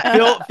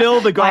 Yeah, Phil,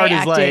 the My guard, is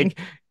acting. like,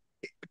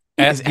 "Is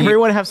at the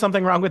everyone have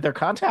something wrong with their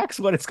contacts?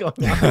 What is going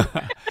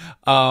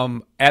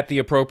on?" at the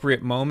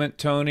appropriate moment,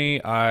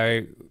 Tony,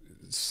 I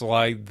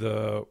slide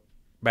the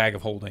bag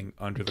of holding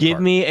under the Give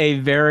cart. me a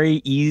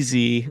very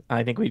easy,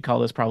 I think we'd call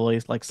this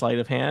probably like sleight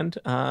of hand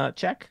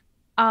check.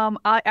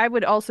 I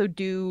would also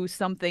do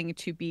something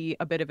to be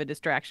a bit of a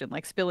distraction,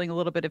 like spilling a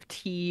little bit of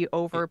tea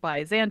over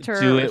by Do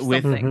Xanter or it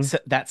with. something.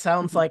 That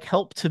sounds Mhm. like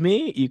help to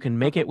me. You can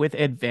make Uh-huh. it with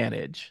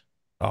advantage.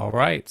 All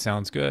right,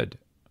 sounds good.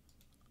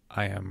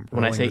 I am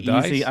When I rolling say the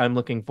easy, dice. I'm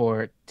looking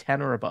for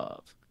 10 or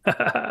above.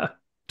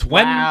 Wow.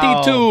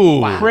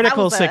 22.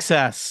 Critical Wowza.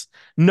 success.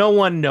 No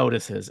one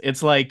notices.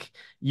 It's like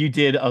you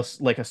did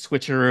like a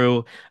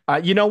switcheroo.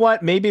 You know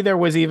what? Maybe there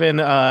was even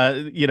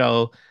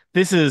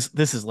this is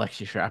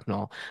Lexi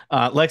Shrapnel.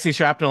 Lexi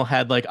Shrapnel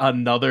had like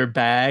another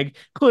bag,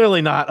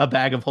 clearly not a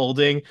bag of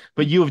holding,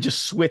 but you have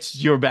just switched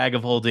your bag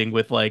of holding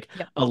with like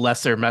Yep. a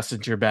lesser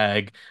messenger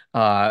bag,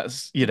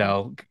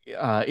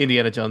 Mhm.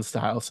 Indiana Jones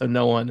style. So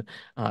no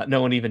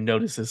one even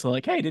notices. So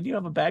like, hey, did you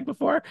have a bag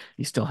before?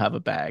 You still have a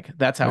bag.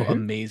 That's how Right.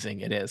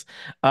 amazing it is.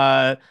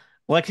 Uh,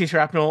 Lexi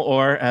Shrapnel,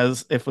 or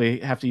as if we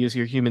have to use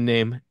your human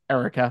name,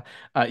 Erica,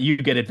 you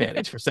get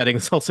advantage for setting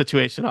this whole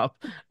situation up.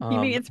 You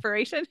mean Um,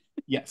 inspiration?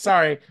 yeah,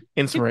 sorry,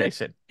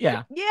 inspiration.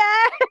 Yeah, Yeah,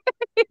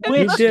 I'm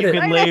You so which did you it.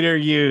 can excited. later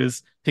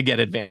use to get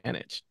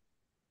advantage.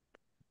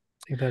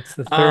 I think that's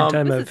the third Um,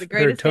 time This is the I've heard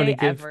greatest Tony day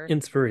give ever.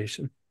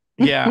 inspiration.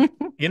 yeah,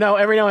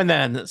 every now and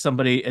then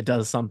somebody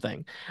does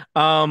something.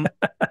 Um,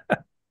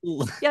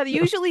 Yeah,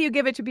 usually you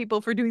give it to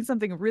people for doing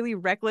something really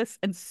reckless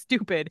and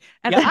stupid,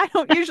 and yep, I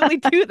don't usually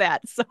do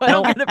that, so I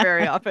don't no, get it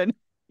very often.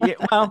 yeah,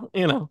 well,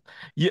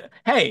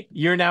 hey,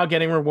 you're now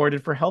getting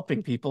rewarded for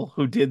helping people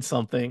who did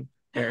something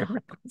very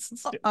reckless and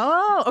stupid.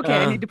 Oh, okay.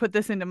 I Uh, need to put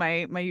this into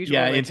my usual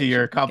yeah, into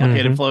your rotation. Got it.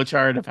 complicated Hmm. flow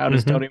chart of how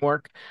does Hmm. toning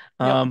work.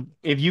 Yep.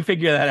 If you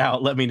figure that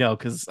out, let me know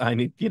because I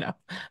need,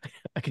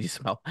 I could use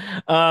some help.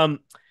 Um,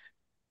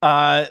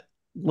 uh,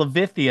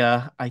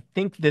 Levithia, I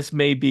think this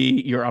may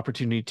be your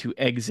opportunity to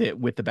exit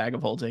with the bag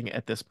of holding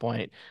at this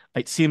point.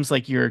 It seems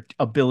like your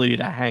ability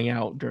to hang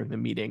out during the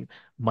meeting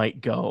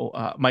might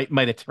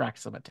attract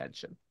some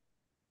attention.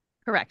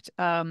 Correct.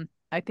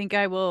 I think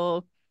I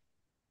will.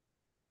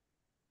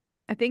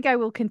 I think I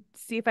will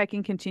see if I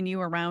can continue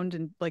around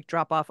and like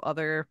drop off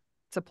other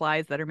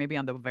supplies that are maybe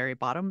on the very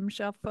bottom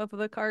shelf of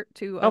the cart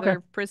to Okay.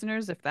 other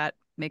prisoners, if that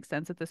makes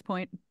sense at this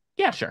point.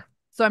 Yeah, sure.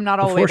 So I'm not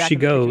all the way Before back she in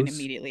the kitchen goes,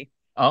 immediately.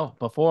 Oh,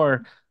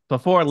 before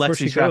before Lexi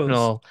she goes,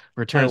 Shrapnel I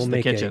returns will to the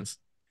make kitchens.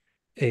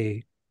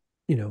 a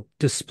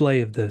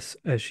display of this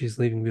as she's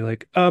leaving. Be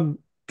like, can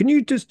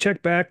you just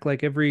check back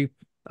like every,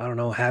 I don't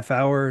know, half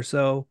hour or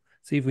so,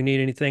 see if we need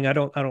anything. I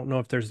don't know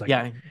if there's like a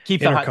Yeah,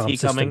 keep the hot intercom tea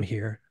system coming.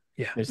 here.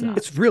 Yeah, There's Mm. not.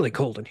 it's really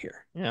cold in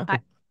here. Yeah, I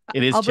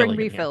it is I'll bring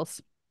chilly in here.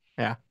 refills.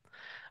 Yeah.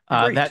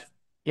 Agreed. That,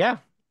 yeah,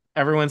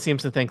 everyone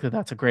seems to think that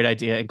that's a great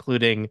idea,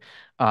 including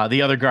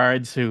the other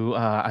guards who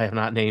I have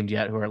not named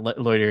yet, who are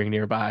loitering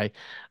nearby,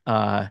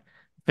 uh,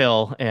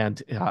 Phil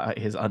and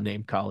his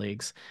unnamed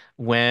colleagues.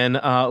 When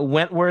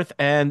Wentworth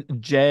and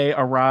Jay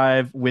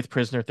arrive with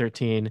Prisoner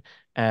 13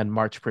 and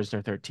march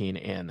Prisoner 13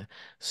 in.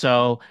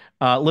 So,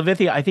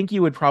 Levithia, I think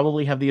you would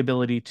probably have the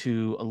ability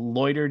to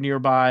loiter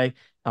nearby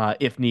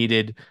if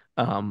needed.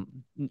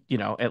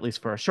 At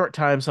least for a short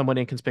time, somewhat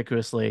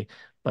inconspicuously,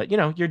 but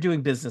you're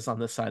doing business on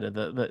this side of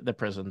the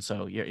prison,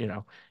 so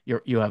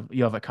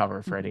you have a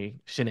cover for Mhm. any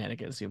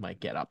shenanigans you might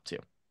get up to.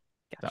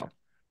 Gotcha. So,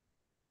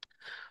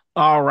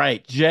 all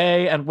right,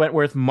 Jay and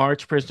Wentworth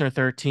march prisoner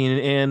 13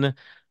 in.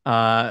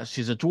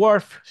 She's a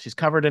dwarf. She's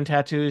covered in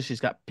tattoos. She's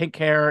got pink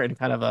hair and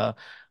kind of a,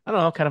 I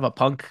don't know, kind of a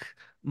punk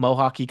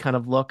mohawky kind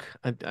of look.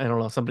 I don't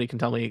know. Somebody can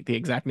tell me the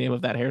exact name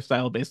of that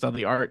hairstyle based on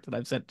the art that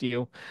I've sent to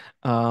you.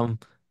 Um,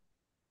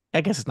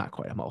 I guess it's not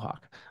quite a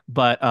mohawk,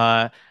 but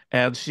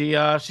and she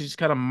just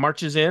kind of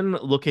marches in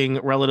looking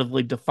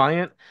relatively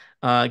defiant,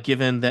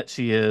 given that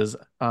she is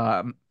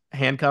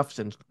handcuffed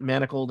and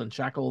manacled and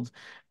shackled,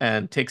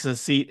 and takes a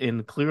seat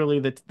in clearly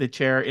the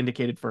chair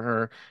indicated for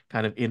her,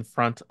 kind of in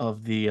front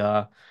of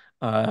uh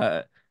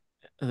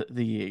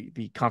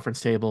the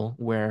conference table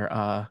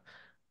where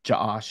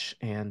Josh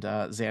and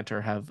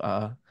Xanter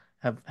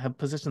have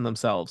positioned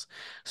themselves.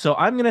 So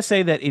I'm going to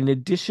say that in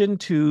addition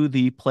to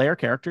the player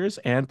characters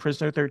and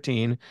Prisoner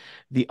 13,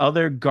 the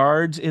other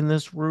guards in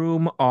this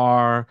room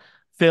are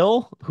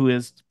Phil, who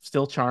is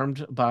still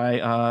charmed by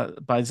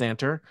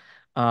Xanter,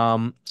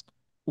 um,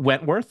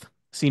 Wentworth,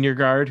 senior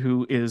guard,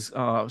 who is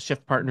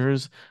shift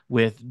partners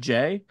with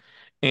Jay.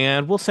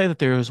 And we'll say that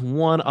there is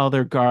one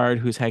other guard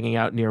who's hanging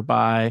out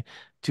nearby.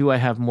 Do I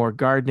have more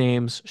guard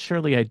names?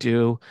 Surely I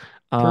do.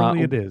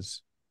 Surely Uh, it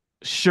is.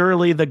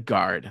 Shirley the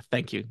guard.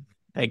 Thank you.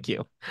 Thank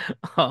you.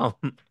 Um,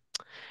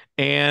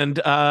 and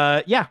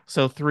yeah,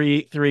 so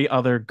three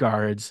other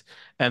guards.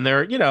 And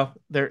they're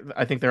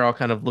I think they're all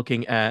kind of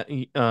looking at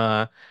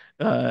uh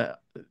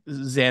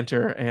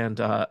Xanter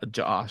and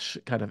Josh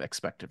kind of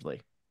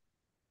expectantly.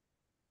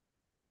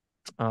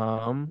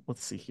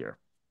 Let's see here.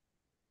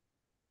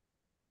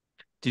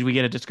 Did we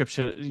get a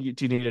description?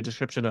 Do you need a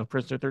description of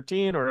Prisoner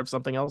 13 or of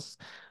something else,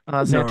 No,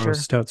 Xanter?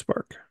 Stout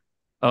Spark.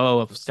 Oh,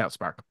 of Stout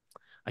Spark.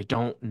 I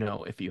don't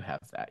know if you have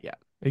that yet.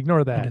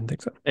 Ignore I that. didn't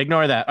think so.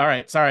 Ignore that. All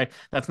right, sorry,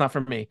 that's not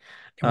from me.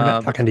 We're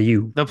not The talking to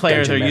you, the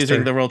players Dungeon are using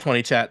Master. the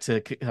Roll20 chat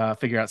to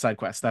figure out side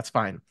quests. That's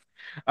fine.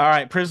 All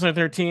right, Prisoner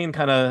 13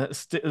 kind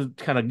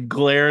of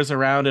glares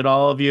around at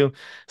all of you,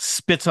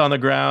 spits on the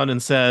ground,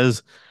 and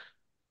says,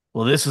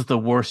 "Well, this is the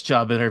worst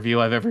job interview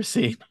I've ever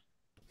seen."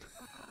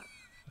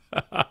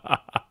 I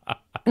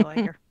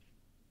like her.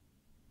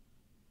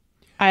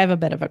 I have a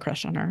bit of a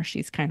crush on her.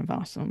 She's kind of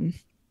awesome.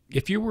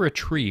 If you were a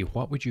tree,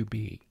 what would you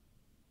be?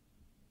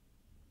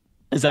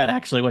 Is that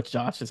actually what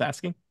Josh is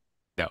asking?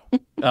 No.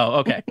 Oh,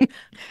 okay.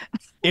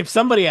 If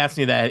somebody asked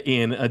me that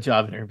in a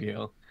job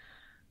interview,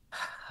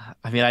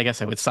 I mean, I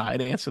guess I would sigh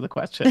to answer the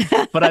question,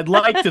 but I'd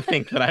like to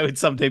think that I would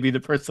someday be the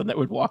person that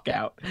would walk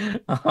out.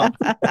 But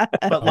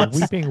A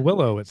weeping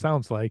willow, it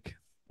sounds like.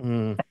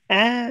 Mm,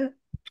 I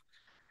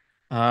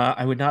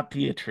would not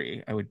be a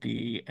tree. I would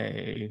be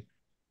a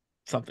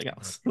something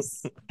else.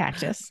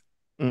 Cactus.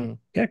 Mm,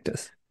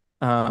 Cactus.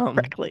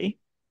 Prickly.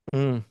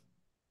 mm.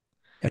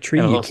 A I tree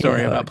have a you whole story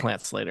can't about hug.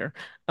 plants later.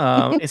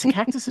 Is a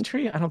cactus a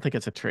tree? I don't think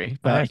it's a tree, I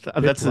but asked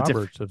Mitch that's a different.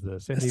 Roberts of the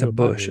San That's Diego a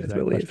bush, Padres I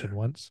that believe. question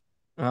once.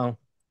 Oh.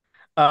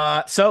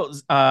 So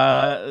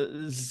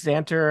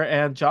Xanter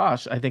and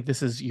Josh, I think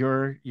this is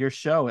your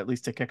show, at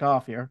least to kick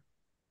off here.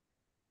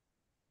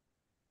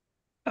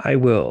 I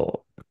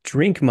will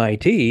drink my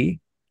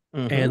tea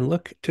Mhm. and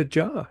look to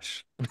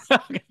Josh.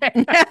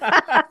 Okay.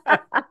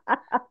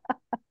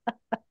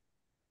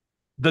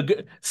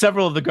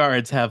 Several of the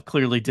guards have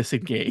clearly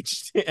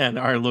disengaged and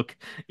I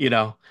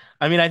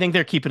mean, I think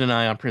they're keeping an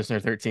eye on Prisoner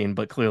 13,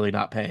 but clearly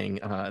not paying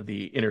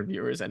the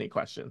interviewers any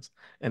questions,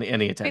 any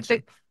Wait,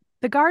 attention.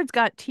 the guards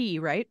got tea,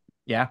 right?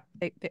 Yeah.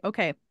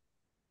 Okay.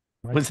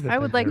 I Was- should have I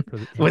been would there like- for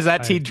the Was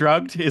that tea entire-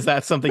 drugged? Is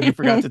that something you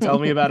forgot to tell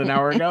me about an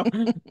hour ago?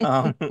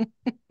 Um,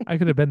 I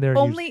could have been there and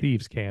Only- used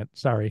thieves' can't.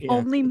 Sorry. Yeah.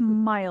 Only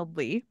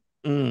mildly.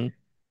 mm.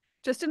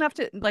 Just enough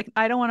to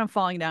I don't want them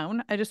falling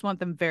down. I just want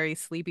them very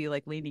sleepy,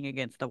 like leaning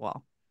against the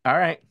wall. All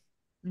right.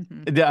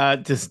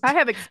 Just I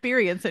have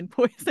experience in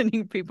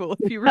poisoning people,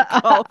 if you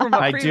recall from a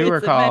I do previous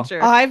recall.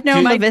 adventure. I've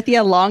known Do- Levithia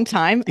a long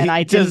time, and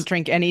I Does- didn't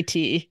drink any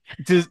tea.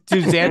 do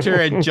Xanter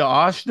and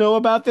Josh know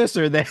about this,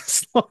 or they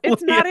slowly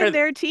It's not are- in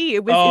their tea.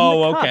 It was Oh, in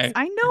the cups. okay.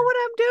 I know what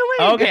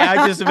I'm doing. Okay,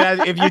 I just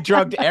imagine if you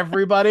drugged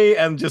everybody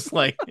and just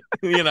like,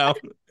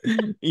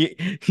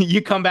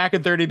 You come back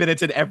in 30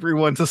 minutes and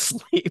everyone's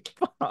asleep.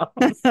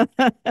 It's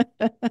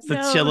the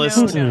No, no,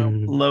 chillest no.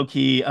 Hmm.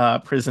 low-key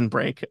prison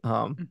break.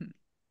 Mhm.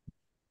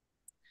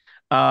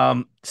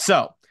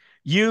 So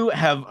you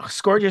have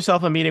scored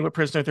yourself a meeting with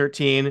Prisoner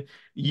 13.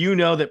 You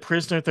know that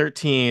Prisoner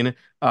 13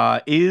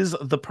 is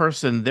the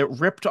person that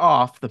ripped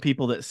off the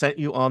people that sent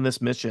you on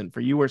this mission.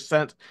 For you were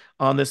sent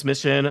on this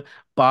mission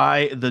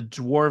by the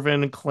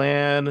Dwarven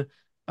clan,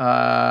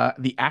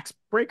 the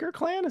Axebreaker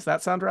clan. Does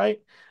that sound right?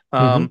 Hmm.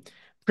 Um,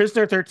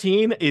 Prisoner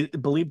 13 is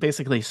believed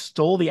basically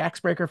stole the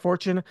Axebreaker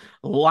fortune,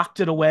 locked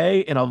it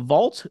away in a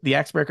vault. The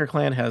Axebreaker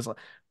clan has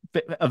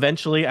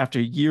eventually, after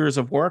years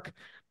of work,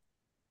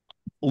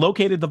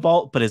 located the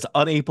vault, but is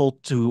unable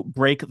to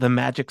break the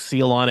magic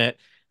seal on it.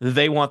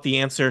 They want the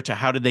answer to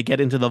how did they get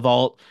into the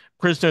vault.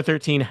 Prisoner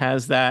 13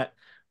 has that,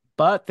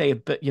 but they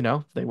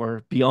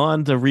were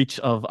beyond the reach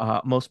of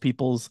most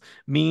people's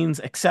means,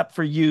 except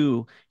for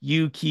you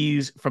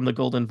keys from the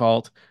Golden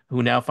Vault,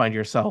 who now find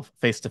yourself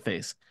face to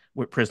face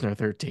with Prisoner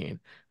 13.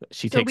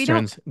 She So takes we don't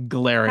turns have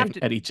glaring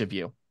to at each of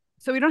you.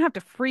 so we don't have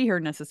to free her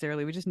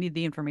necessarily. We just need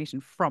the information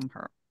from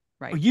her,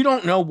 right? You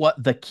don't know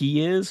what the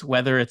key is,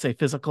 whether it's a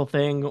physical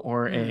thing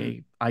or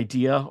Mm. a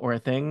idea or a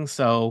thing.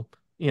 So,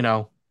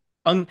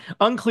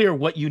 unclear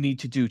what you need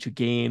to do to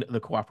gain the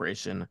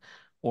cooperation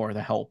or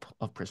the help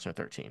of Prisoner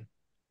 13.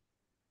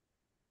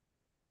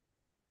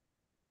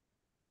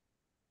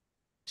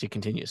 She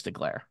continues to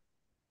glare.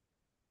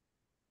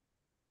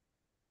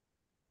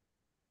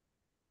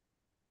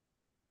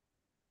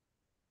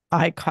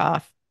 I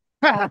cough.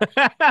 I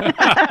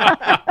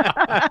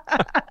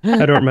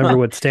don't remember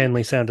what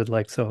Stanley sounded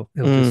like, so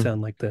it'll just Mm,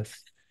 sound like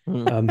this.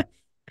 mm. Um,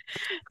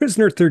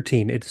 Prisoner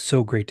 13, it's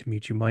so great to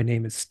meet you. My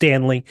name is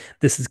Stanley.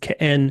 This is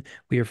Ken.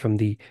 We are from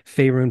the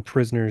Faerun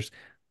Prisoners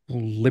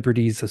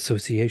Liberties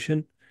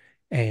Association,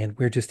 and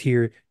we're just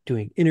here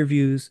doing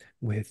interviews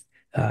with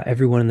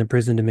everyone in the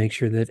prison to make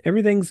sure that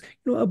everything's,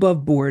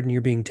 above board and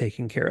you're being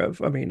taken care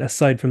of. I mean,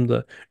 aside from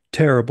the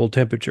terrible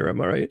temperature,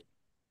 am I right?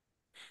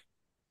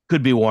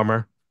 Could be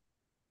warmer.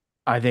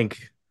 I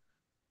think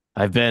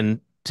I've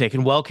been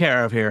taken well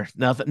care of here.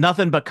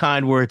 Nothing but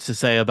kind words to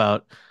say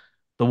about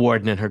the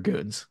warden and her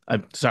goons.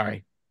 I'm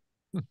sorry,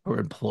 her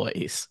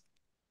employees.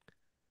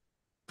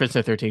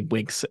 Prisoner 13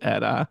 winks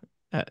at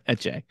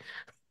Jay.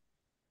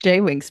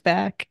 Jay winks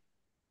back.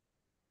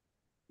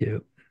 Yeah.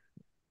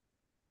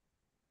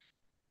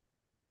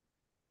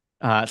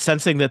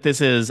 Sensing that this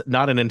is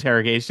not an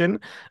interrogation,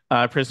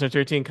 Prisoner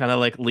 13 kind of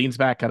like leans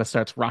back, kind of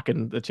starts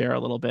rocking the chair a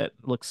little bit.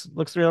 Looks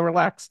real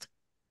relaxed.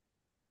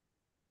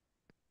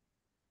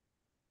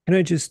 Can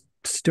I just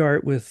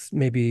start with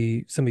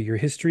maybe some of your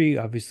history?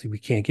 Obviously, we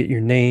can't get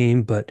your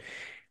name, but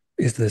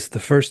is this the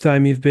first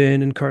time you've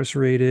been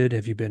incarcerated?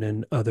 Have you been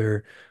in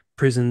other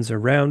prisons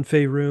around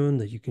Faerun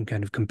that you can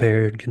kind of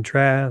compare and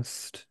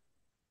contrast?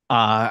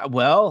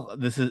 Well,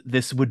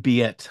 this would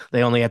be it.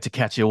 They only had to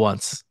catch you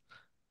once.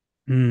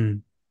 Hmm.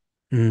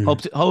 Hmm.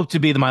 Hope to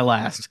be my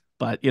last,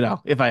 but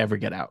if I ever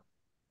get out.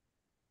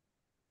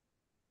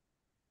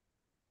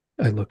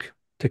 I look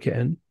to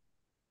Ken.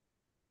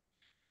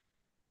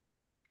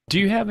 Do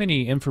you have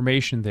any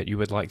information that you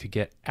would like to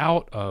get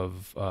out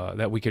of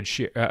that we could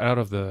share out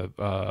of the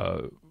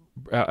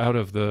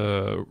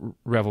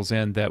Revel's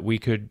End that we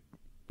could,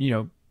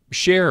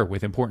 share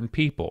with important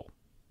people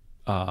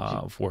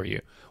for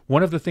you?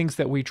 One of the things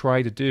that we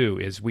try to do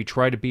is we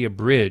try to be a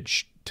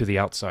bridge to the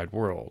outside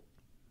world.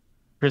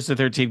 Prisoner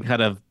 13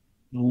 kind of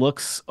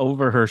looks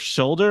over her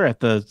shoulder at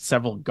the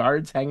several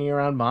guards hanging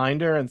around behind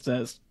her and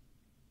says,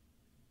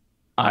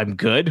 "I'm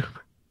good."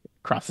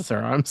 Crosses her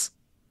arms.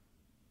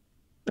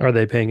 Are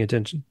they paying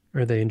attention?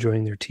 Are they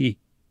enjoying their tea?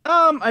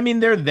 I mean,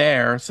 they're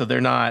there, so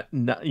they're not,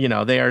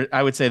 they are,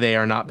 I would say they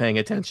are not paying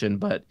attention,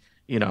 but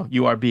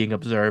you are being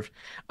observed.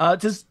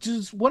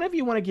 Does one of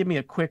you want to give me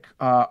a quick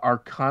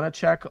Arcana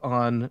check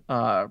on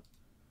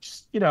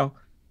just,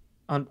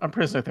 on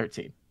Prisoner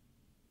 13?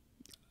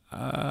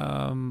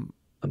 Um,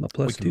 I'm a we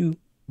plus can two.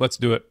 let's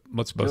do it.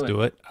 Let's Do both it.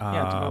 do it.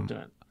 Yeah, to both do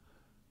it.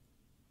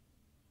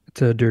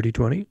 It's a dirty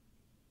 20.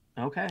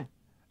 Okay.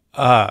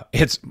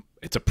 It's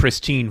a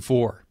pristine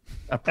 4.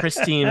 A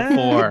pristine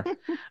 4.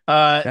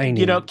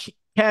 Shiny.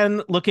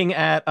 Ken looking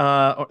at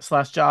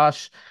slash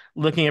Josh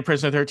looking at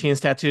Prisoner 13's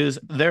tattoos,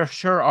 there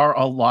sure are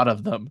a lot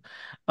of them.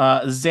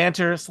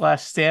 Xanter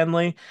slash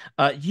Stanley,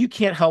 you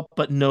can't help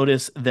but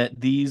notice that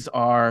these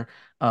are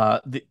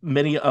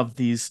many of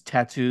these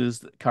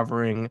tattoos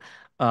covering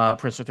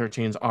Prisoner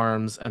 13's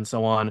arms and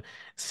so on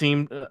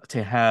seem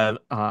to have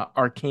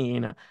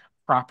arcane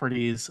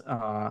properties.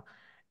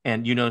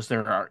 And you notice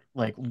there are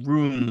like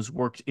runes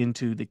worked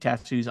into the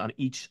tattoos on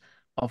each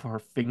of her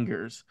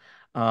fingers.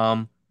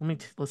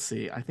 Let's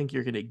see. I think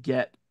you're gonna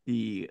get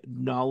the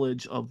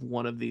knowledge of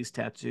one of these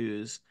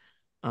tattoos.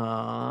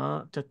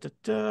 Da, da,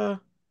 da.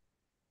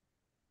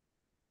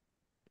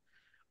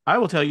 I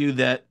will tell you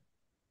that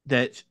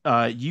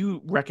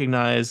you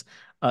recognize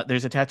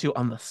there's a tattoo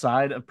on the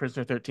side of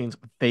Prisoner 13's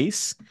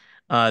face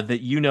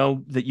that you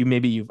know that you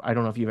maybe you've I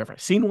don't know if you've ever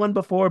seen one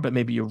before, but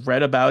maybe you've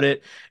read about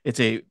it. It's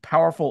a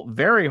powerful,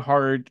 very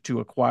hard to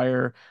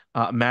acquire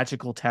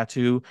magical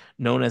tattoo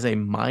known as a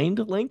mind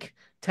link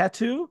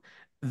tattoo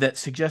that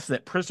suggests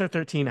that Prisoner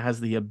 13 has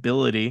the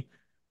ability,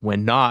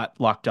 when not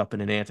locked up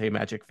in an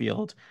anti-magic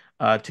field,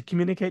 to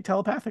communicate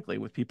telepathically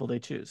with people they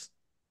choose.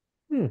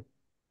 Hmm.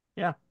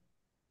 Yeah.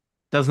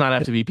 Does not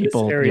have to be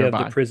This people area of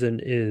the nearby. prison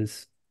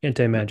is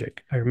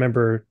anti-magic. I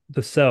remember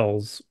the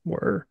cells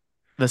were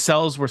The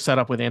cells were set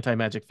up with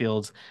anti-magic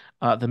fields.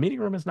 The meeting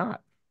room is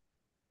not.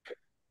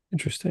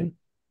 interesting.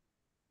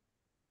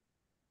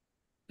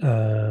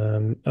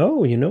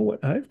 Oh, you know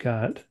what I've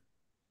got?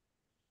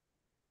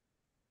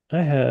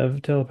 I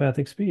have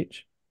telepathic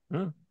speech.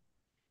 Hmm.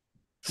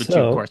 Which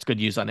you, of So course, could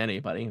use on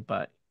anybody,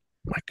 but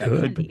I that could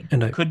could, be Handy.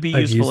 and could be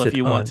I've useful used if it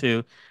you want on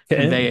to Ken.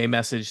 convey a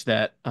message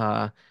that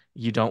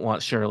you don't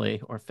want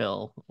Shirley or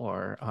Phil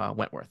or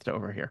Wentworth to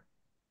overhear.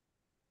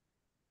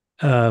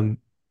 Um,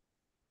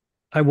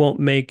 I won't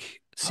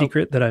make Oh,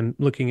 secret that I'm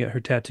looking at her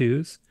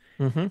tattoos,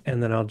 hmm.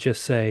 and then I'll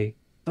just say,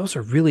 "Those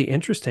are really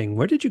interesting.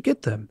 Where did you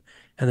get them?"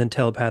 And then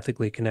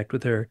telepathically connect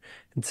with her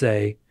and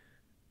say,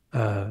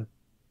 uh,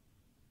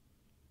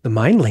 "The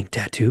mind link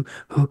tattoo.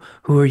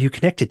 Who are you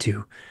connected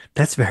to?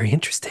 That's very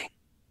interesting."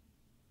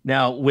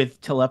 Now,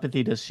 with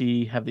telepathy, does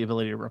she have the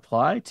ability to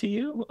reply to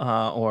you,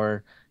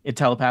 or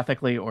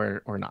telepathically,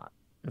 or not?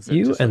 Is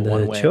it You just a and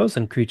one the way?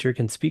 chosen creature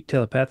can speak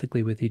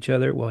telepathically with each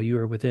other while you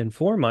are within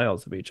 4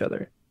 miles of each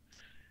other.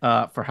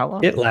 For how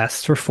long? It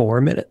lasts for 4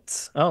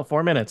 minutes. Oh,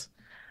 4 minutes.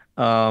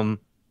 Um,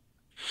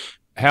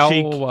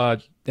 she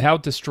How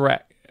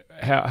distract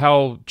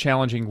how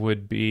challenging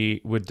would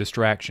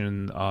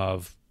distraction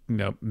of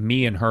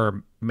me and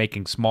her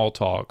making small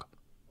talk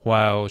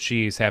while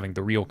she's having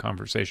the real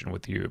conversation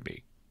with you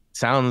be?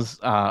 sounds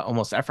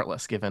almost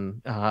effortless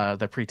given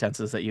the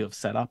pretenses that you have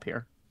set up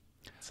here.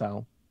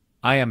 So,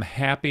 I am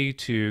happy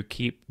to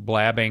keep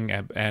blabbing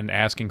and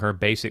asking her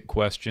basic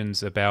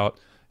questions about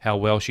how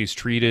well she's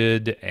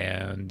treated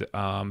and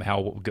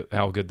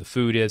how good the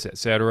food is,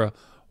 etc.,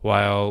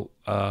 while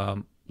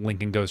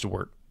Lincoln goes to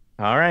work.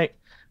 all right.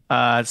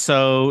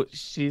 So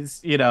she's,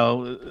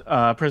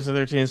 Prisoner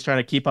 13 is trying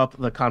to keep up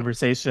the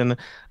conversation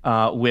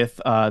with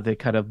the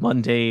kind of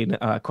mundane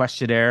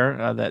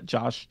questionnaire that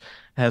Josh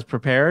has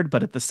prepared,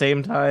 but at the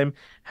same time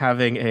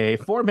having a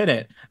 4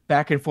 minute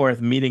back and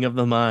forth meeting of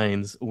the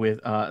minds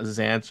with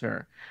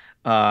Xanter.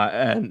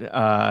 And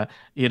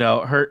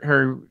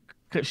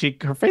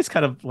her face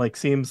kind of like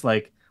seems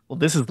like, well,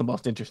 this is the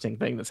most interesting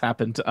thing that's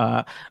happened,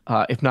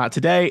 if not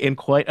today, in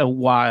quite a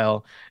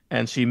while.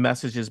 And she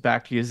messages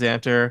back to you,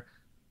 Xanter.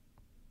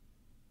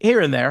 Here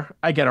and there,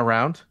 I get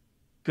around.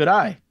 Good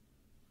eye.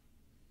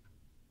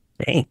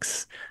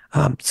 Thanks.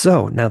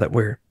 So now that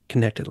we're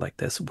connected like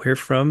this, we're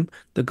from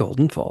the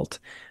Golden Vault,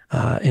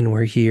 and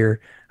we're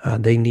here.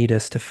 They need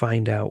us to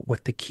find out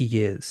what the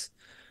key is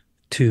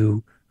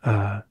to,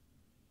 uh,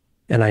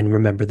 and I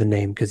remember the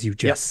name because you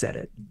Yep, just said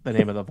it. the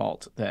name of the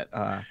vault that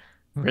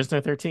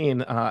Prisoner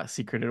 13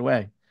 secreted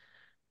away.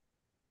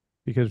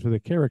 Because for the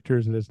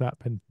characters, it has not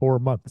been 4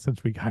 months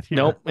since we got here.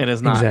 Nope, it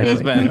is not. It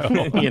has Exactly. been,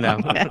 No.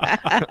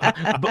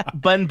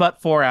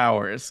 but 4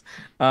 hours.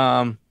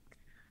 Um,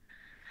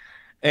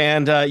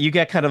 and you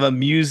get kind of a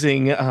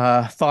musing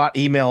thought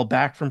email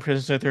back from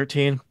Prisoner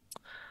 13.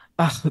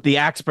 The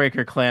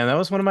Axebreaker clan. That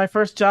was one of my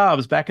first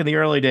jobs back in the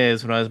early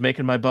days when I was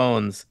making my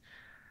bones.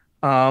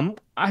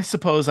 I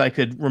suppose I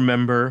could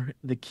remember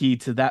the key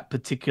to that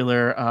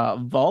particular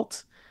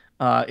vault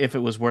if it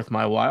was worth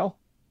my while.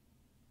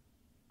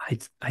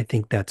 I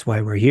think that's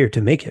why we're here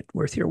to make it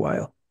worth your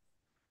while.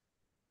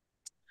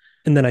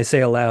 And then I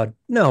say aloud,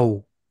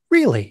 "No,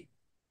 really?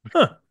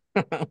 Huh.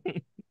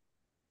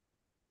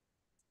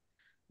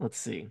 Let's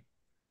see.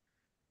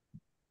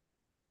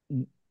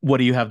 What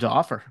do you have to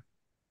offer?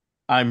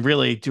 I'm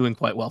really doing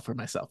quite well for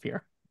myself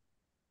here.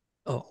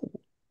 Oh,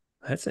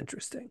 that's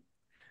interesting."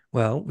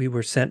 Well, we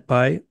were sent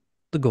by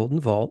the Golden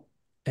Vault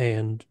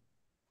and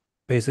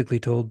basically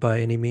told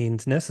by any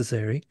means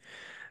necessary.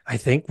 I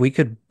think we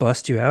could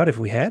bust you out if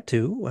we had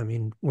to. I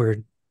mean,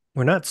 we're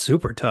not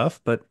super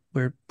tough, but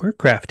we're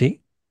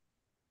crafty.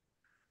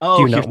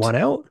 Do Oh, you not want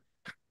out?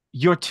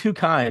 you're too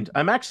kind.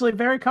 I'm actually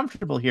very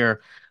comfortable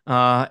here.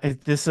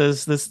 This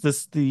is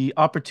this the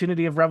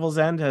opportunity of Revel's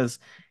End has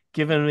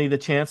given me the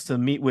chance to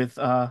meet with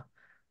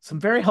some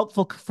very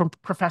helpful from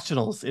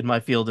professionals in my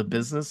field of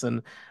business,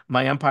 and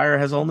my empire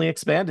has only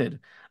expanded.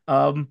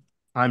 Um,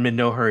 I'm in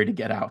no hurry to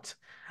get out.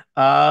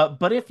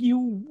 But if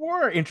you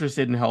were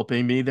interested in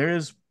helping me, there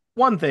is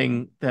one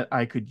thing that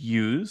I could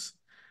use.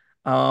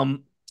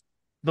 Um,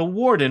 the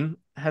warden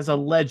has a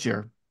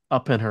ledger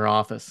up in her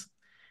office.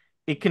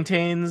 It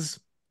contains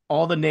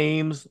all the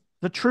names,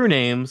 the true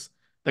names,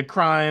 the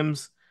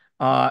crimes,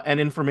 and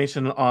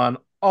information on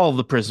all of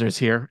the prisoners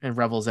here in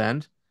Revel's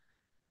End.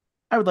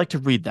 I would like to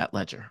read that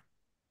ledger.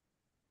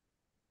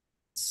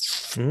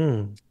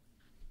 Hmm.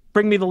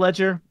 Bring me the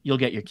ledger, you'll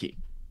get your key.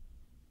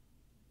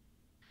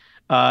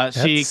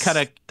 She kind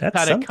of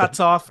That's kind of cuts something.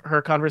 off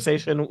her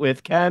conversation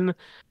with Ken.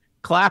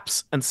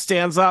 claps and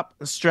stands up,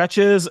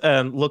 stretches,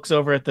 and looks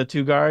over at the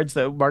two guards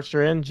that marched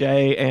her in,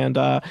 Jay and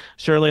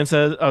Shirley, and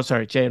says, "Oh,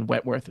 sorry, Jay and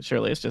Wentworth.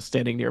 Shirley is just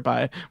standing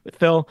nearby with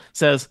Phil."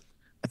 Says,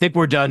 "I think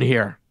we're done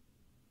here."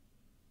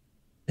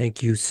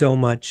 Thank you so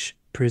much,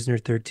 Prisoner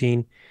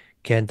 13.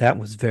 Ken, that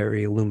was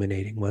very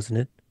illuminating, wasn't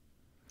it?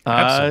 Uh,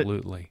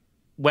 Absolutely.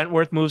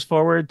 Wentworth moves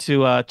forward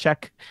to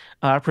check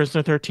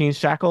Prisoner 13's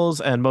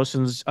shackles and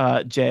motions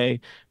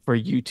Jay for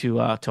you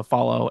to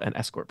follow and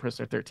escort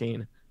Prisoner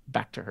 13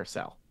 back to her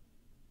cell.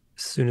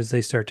 As soon as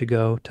they start to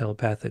go,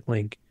 telepathic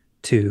link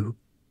to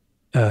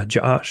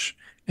Josh,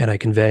 and I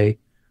convey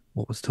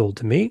what was told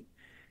to me,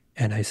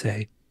 and I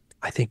say,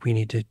 I think we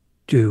need to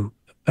do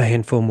a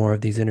handful more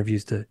of these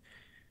interviews to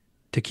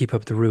keep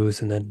up the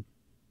ruse, and then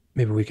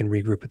maybe we can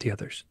regroup with the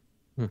others.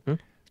 Mm-hmm.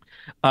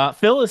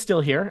 Phil is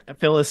still here.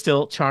 Phil is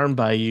still charmed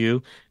by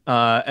you,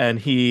 and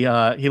he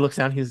looks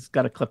down. He's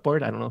got a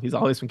clipboard. I don't know if he's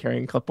always been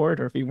carrying a clipboard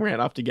or if he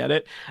ran off to get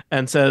it,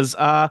 and says,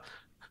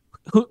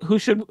 "Who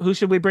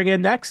should we bring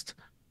in next?"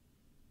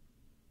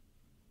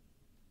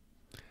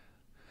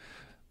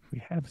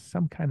 We have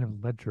some kind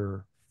of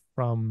ledger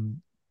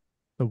from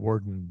the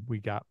warden we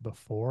got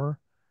before.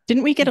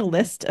 Didn't we get a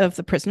list of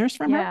the prisoners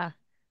from her? Yeah.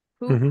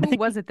 Who Mhm. who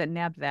was it that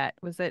nabbed that?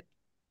 Was it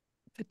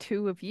the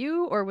two of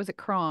you or was it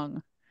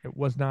Krong? It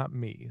was not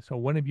me. So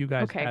one of you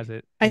guys Okay. has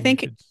it. I and you think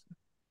should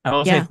I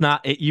will say Yeah. it's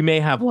not. You may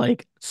have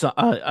like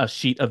a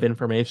sheet of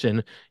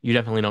information. You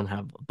definitely don't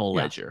have the Yeah.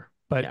 ledger.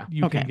 But Yeah.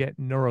 you Okay. can get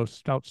Neuro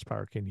Stout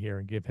Spark in here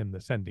and give him the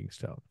sending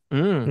stone.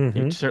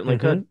 You certainly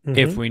could.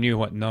 If we knew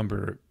what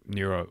number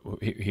Nero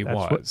he That's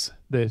what- was.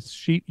 The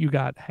sheet you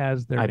got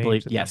has their I names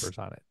believe- and yes. numbers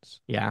on it.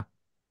 Yeah.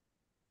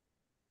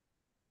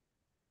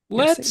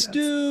 Let's that's-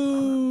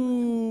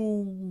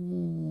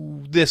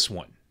 do this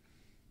one.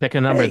 Pick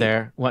a number Hey.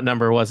 there. What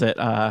number was it,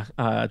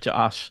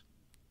 Josh?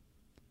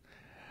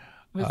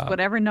 It was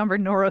whatever number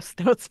Nora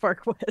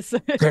Spark was.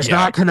 There's Yeah.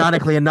 not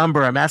canonically a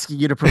number. I'm asking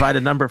you to provide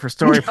a number for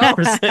story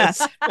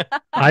purposes.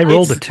 I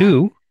rolled a It's-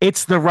 2.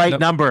 It's the right No.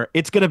 number.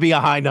 It's going to be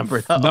a high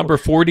number, though. Number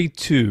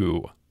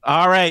 42.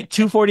 All right,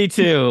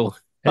 242.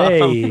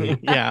 Hey.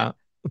 Yeah.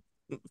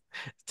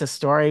 It's a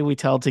story we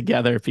tell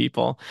together,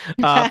 people.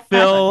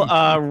 Phil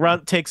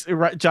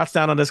jots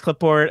down on his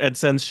clipboard and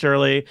sends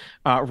Shirley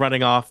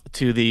running off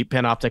to the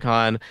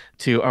Panopticon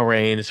to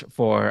arrange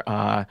for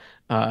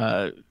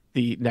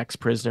the next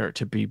prisoner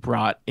to be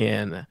brought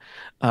in.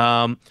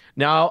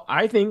 Now,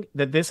 I think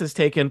that this has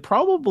taken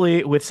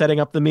probably with setting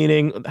up the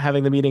meeting,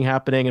 having the meeting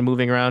happening and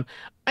moving around.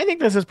 I think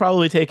this has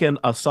probably taken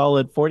a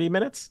solid 40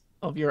 minutes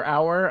of your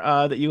hour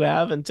that you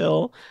have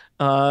until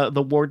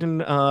the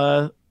warden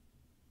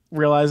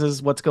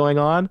realizes what's going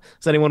on.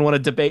 Does anyone want to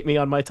debate me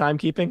on my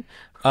timekeeping?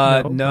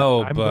 No, but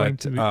I'm going but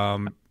to-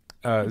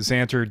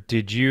 Xanter,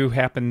 did you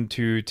happen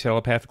to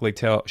telepathically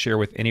share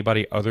with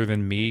anybody other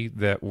than me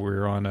that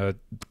we're on a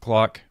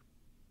clock?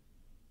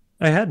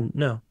 I hadn't,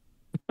 no.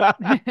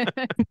 I'm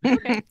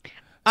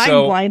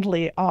So-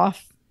 blindly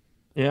off.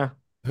 Yeah.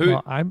 Who?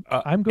 Well, I'm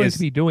going is- to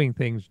be doing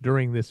things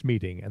during this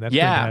meeting, and that's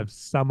going Yeah. to have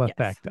some Yes.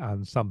 effect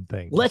on some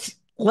things.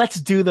 Let's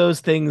do those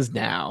things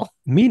now.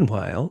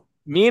 Meanwhile,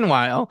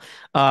 Meanwhile,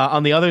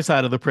 on the other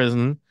side of the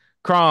prison,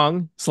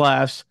 Krong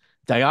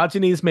 /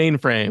 Diogenes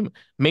mainframe,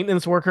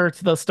 maintenance worker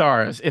to the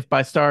stars. If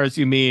by stars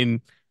you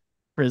mean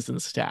prison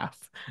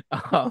staff.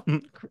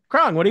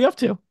 Krong, what are you up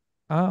to?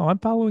 Oh, I'm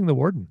following the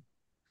warden.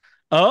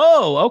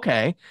 Oh,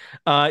 okay.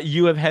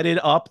 You have headed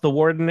up. The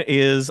warden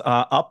is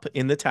up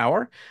in the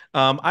tower.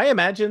 I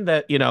imagine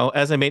that,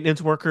 as a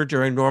maintenance worker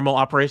during normal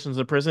operations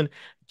of prison,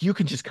 you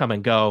can just come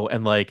and go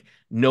and like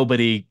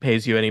nobody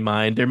pays you any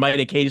mind. There might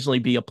occasionally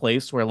be a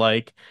place where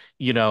like,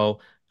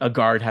 a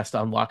guard has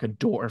to unlock a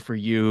door for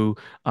you,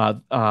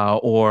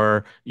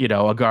 or,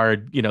 a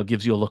guard,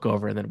 gives you a look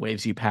over and then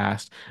waves you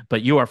past,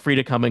 but you are free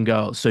to come and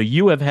go. So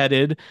you have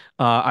headed,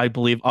 I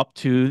believe, up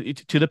to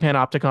the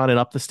Panopticon and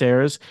up the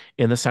stairs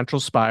in the central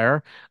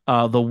spire.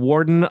 The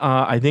warden,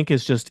 I think,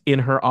 is just in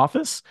her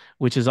office,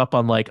 which is up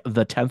on like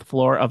the 10th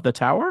floor of the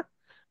tower.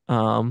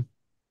 And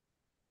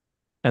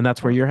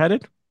that's where you're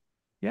headed?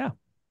 Yeah.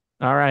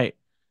 All right.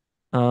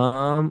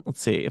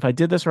 Let's see if I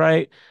did this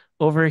right.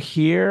 Over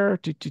here,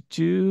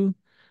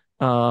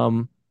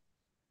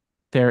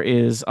 there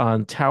is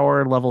on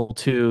tower level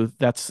 2.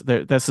 That's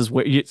there. This is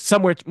where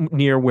somewhere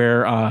near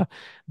where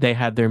they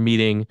had their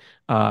meeting.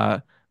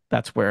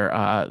 That's where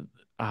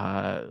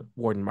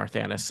Warden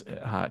Marthanis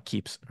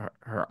keeps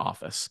her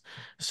office.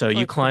 So you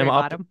Towards the climb very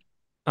up.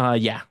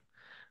 bottom. Yeah.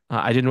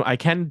 I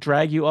can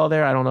drag you all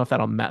there. I don't know if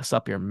that'll mess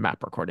up your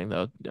map recording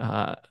though,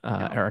 No,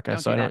 Erica.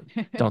 don't So do I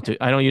that.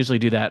 I don't usually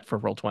do that for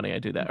Roll20. I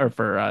do that, or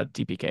for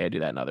TPK. I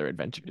do that in other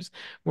adventures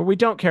where we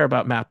don't care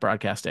about map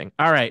broadcasting.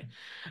 All right,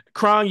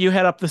 Krong, you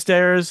head up the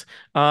stairs.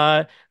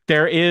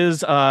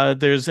 There's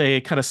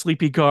a kind of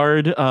sleepy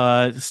guard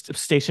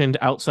stationed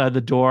outside the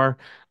door.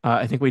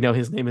 I think we know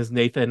his name is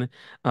Nathan.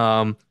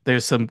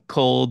 There's some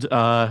cold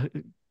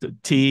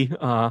tea,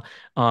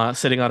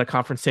 sitting on a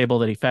conference table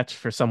that he fetched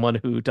for someone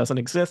who doesn't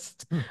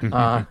exist,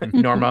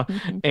 Norma.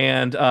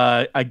 And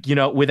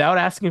without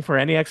asking for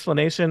any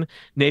explanation,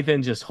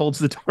 Nathan just holds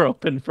the door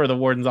open for the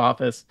warden's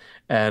office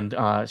and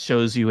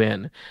shows you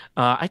in.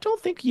 I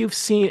don't think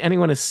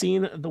anyone has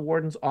seen the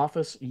warden's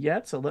office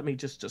yet, so let me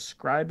just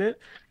describe it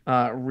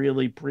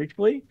really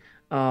briefly.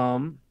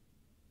 Um,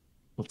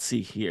 let's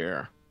see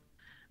here.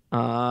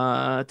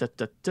 Da, da,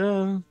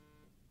 da.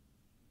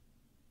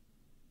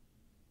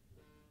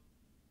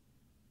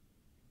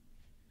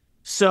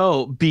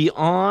 So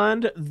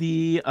beyond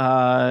the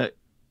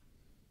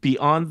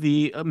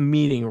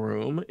meeting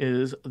room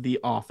is the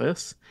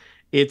office.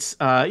 It's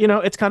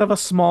kind of a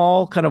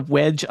small kind of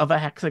wedge of a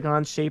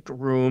hexagon shaped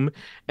room,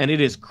 and it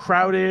is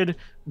crowded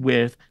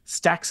with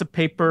stacks of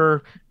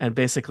paper and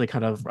basically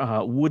kind of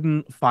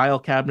wooden file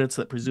cabinets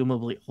that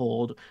presumably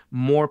hold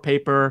more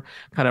paper.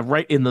 Kind of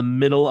right in the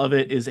middle of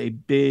it is a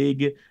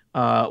big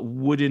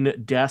wooden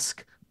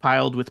desk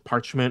piled with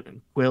parchment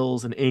and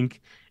quills and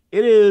ink.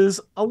 It is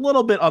a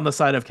little bit on the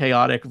side of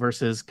chaotic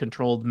versus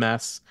controlled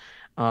mess.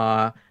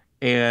 Uh,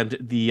 and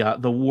the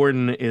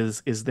warden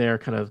is there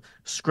kind of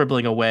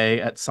scribbling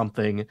away at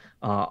something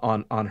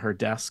on her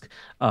desk,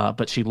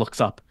 but she looks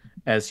up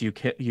as you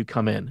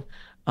come in,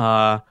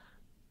 uh,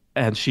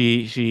 and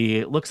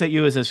she looks at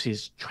you as if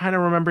she's trying to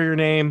remember your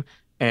name,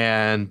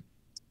 and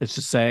it's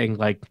just saying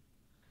like,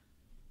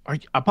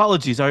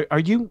 apologies, are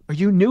you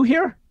new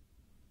here?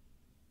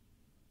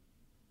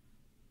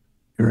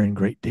 You're in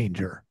great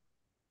danger.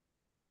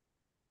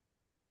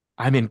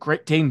 I'm in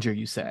great danger,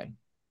 you say.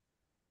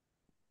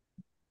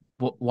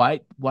 Why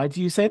do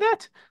you say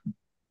that?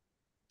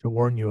 To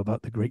warn you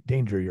about the great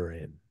danger you're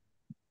in.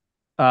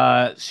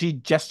 She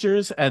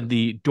gestures and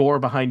the door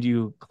behind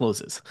you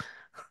closes.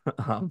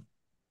 Um,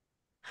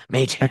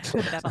 Mage hand.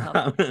 Excellent. That'll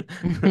help.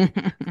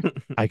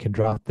 I can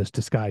drop this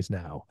disguise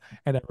now.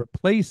 And I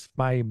replace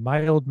my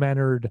mild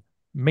mannered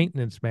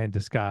maintenance man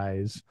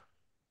disguise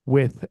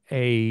with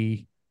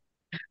a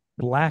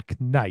black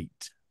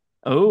knight,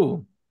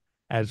 Oh.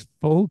 as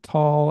full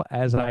tall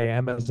as I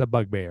am as a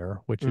bugbear,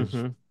 which is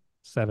Hmm.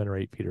 7 or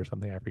 8 feet or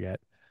something, I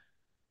forget.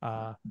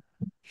 Uh,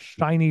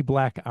 Shiny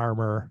black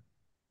armor,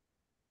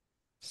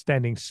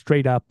 standing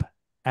straight up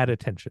at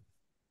attention.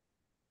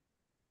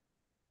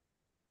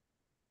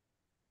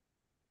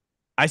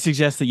 I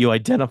suggest that you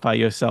identify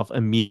yourself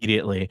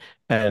immediately,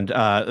 and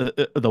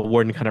the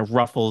warden kind of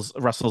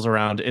rustles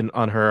around in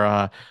on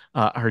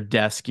her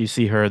desk. You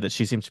see her that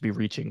she seems to be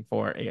reaching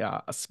for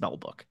a spell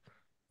book.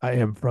 I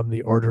am from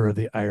the Order of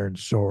the Iron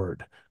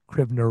Sword.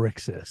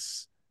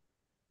 Krivnorixis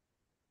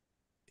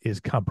is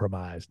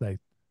compromised. And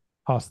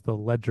I toss the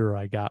ledger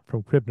I got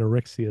from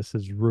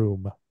Krivnorixis's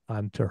room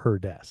onto her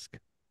desk.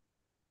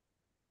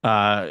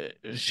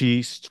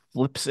 She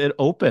flips it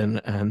open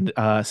and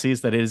sees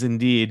that it is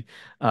indeed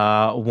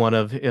one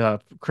of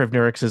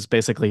Krivnerix's,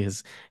 basically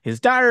his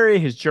diary,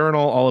 his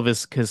journal, all of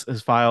his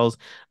files.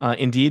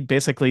 Indeed,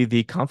 basically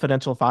the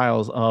confidential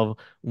files of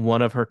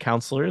one of her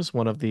counselors,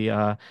 one of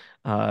the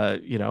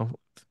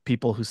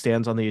people who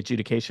stands on the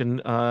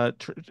adjudication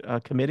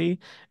committee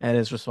and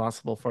is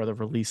responsible for the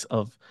release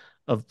of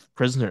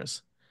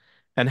prisoners.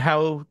 And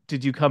how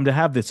did you come to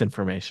have this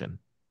information?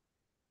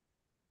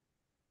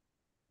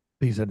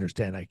 Please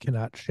understand, I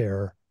cannot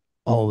share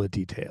all the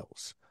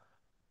details.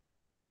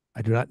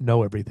 I do not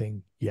know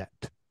everything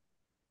yet.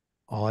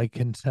 All I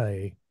can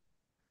say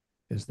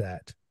is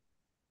that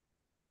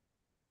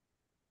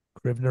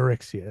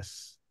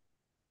Krivnorixius,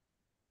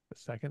 a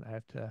second, I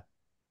have to.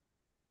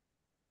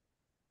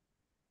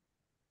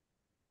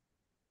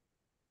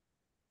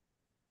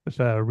 Just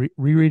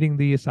rereading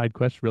the side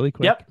quest really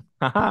quick. Yep.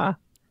 Haha.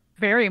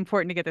 Very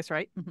important to get this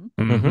right.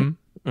 Mm-hmm.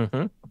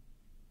 Mm-hmm.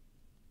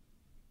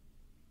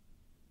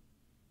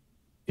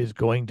 Is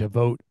going to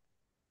vote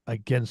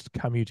against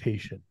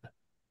commutation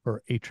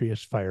for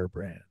Atreus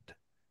Firebrand,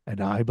 and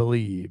I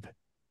believe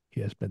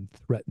he has been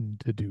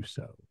threatened to do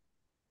so.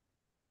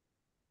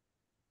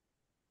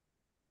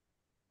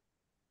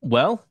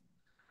 Well,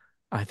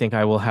 I think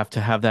I will have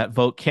to have that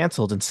vote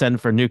canceled and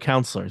send for new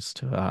counselors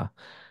to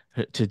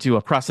do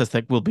a process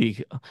that will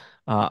be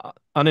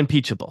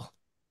unimpeachable.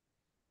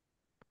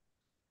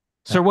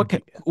 Sir, That would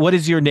be, what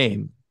is your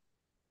name?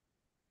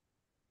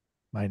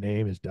 my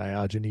name is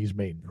Diogenes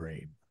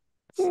Mainframe.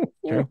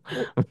 True.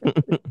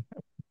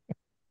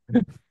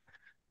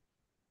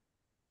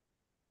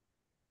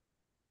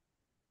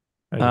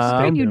 I just How can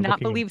stand you there not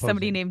looking believe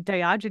somebody imposing. named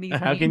Diogenes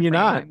How can you Mainframe?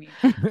 not?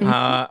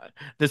 I mean,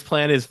 This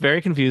plan is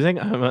very confusing.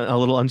 I'm a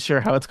little unsure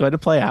how it's going to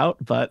play out,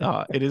 but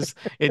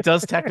it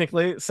does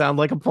technically sound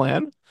like a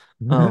plan.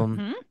 Um,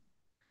 hmm?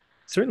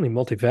 Certainly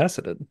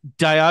multifaceted.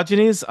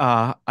 Diogenes,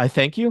 I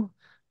thank you.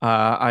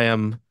 I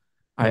am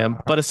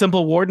but a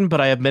simple warden, but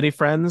I have many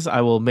friends.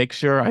 I will make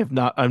sure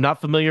I'm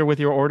not familiar with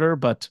your order,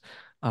 but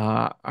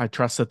I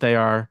trust that they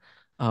are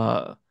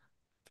uh,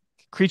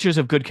 creatures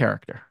of good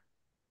character.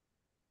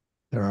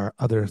 There are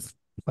other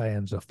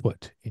plans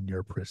afoot in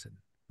your prison.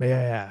 May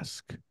I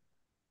ask,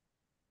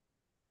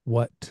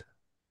 what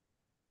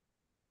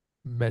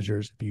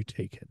measures have you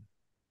taken?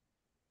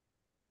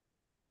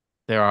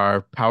 There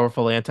are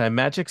powerful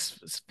anti-magic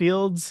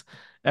fields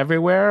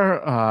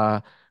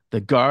everywhere. The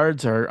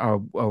guards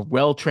are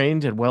well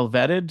trained and well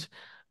vetted.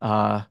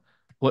 Uh,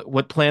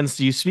 what plans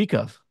do you speak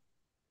of?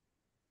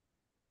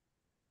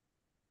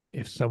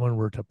 If someone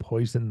were to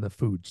poison the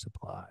food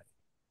supply,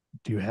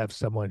 do you have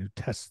someone who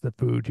tests the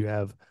food? Do you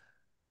have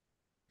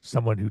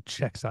someone who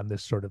checks on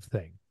this sort of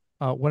thing?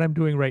 What I'm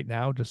doing right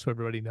now, just so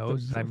everybody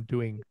knows, is I'm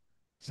doing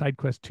side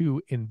quest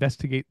 2,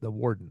 investigate the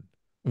warden.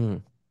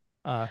 Mm.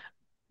 Uh,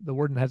 the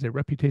warden has a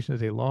reputation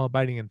as a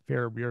law-abiding and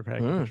fair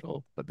bureaucratic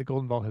official, but the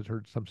Golden Vault has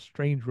heard some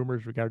strange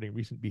rumors regarding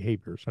recent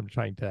behavior. So I'm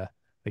trying to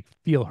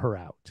feel her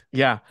out.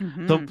 Yeah,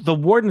 Mhm. the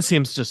warden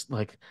seems just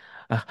like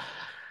uh,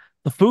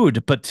 the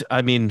food, but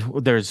I mean,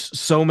 there's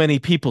so many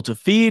people to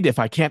feed. If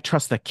I can't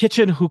trust the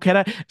kitchen, who can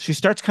I? She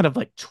starts kind of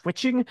like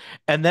twitching,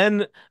 and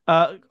then,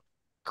 Krog,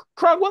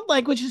 what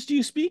languages do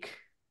you speak?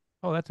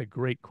 Oh, that's a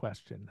great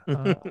question.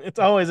 It's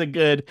always a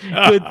good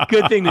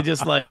thing to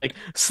just like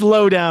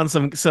slow down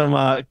some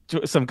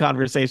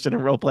conversation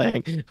and role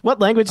playing. What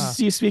languages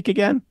do you speak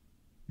again?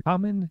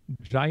 Common,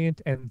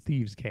 giant, and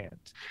thieves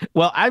can't.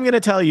 Well, I'm going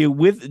to tell you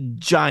with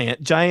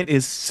giant. Giant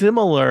is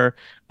similar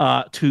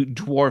to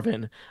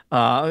dwarven,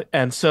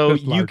 and so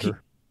Just you can.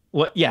 larger.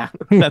 What? Yeah,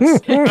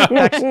 that's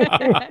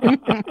actually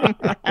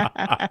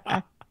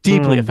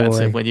deeply Oh,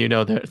 offensive boy. when you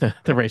know the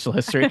racial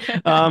history.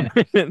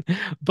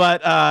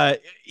 But I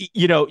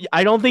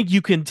don't think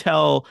you can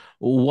tell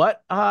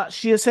what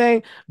she is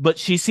saying, but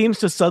she seems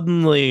to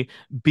suddenly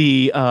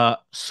be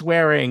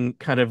swearing,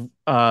 kind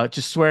of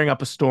just swearing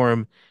up a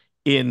storm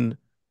in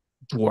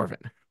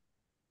dwarven.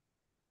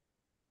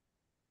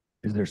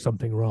 Is there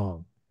something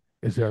wrong?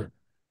 Is there?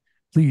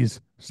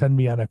 Please send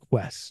me on a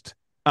quest.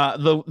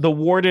 The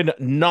warden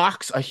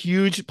knocks a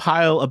huge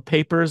pile of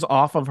papers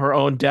off of her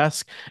own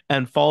desk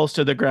and falls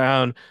to the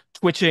ground,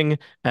 twitching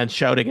and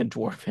shouting in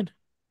dwarven.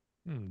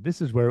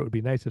 This is where it would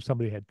be nice if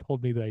somebody had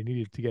told me that I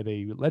needed to get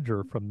a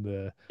ledger from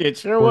the It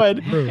sure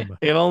warden's would. room.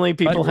 If only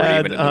people You weren't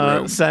had even in the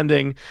room.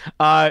 sending.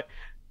 Uh,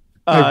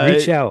 I uh,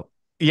 reach out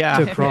yeah.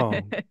 to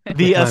Krong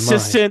The with my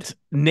assistant, mind.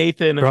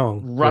 Nathan,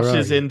 Krong, where are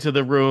rushes you? into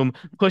the room,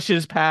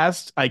 pushes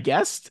past, I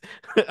guess.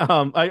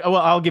 Well,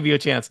 I'll give you a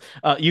chance.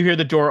 You hear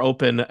the door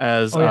open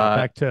as Oh yeah,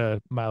 back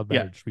to mild yeah.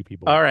 mannered street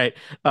people. All right.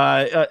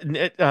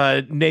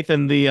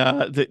 Nathan,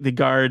 the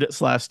guard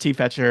slash tea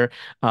fetcher,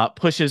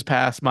 pushes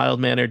past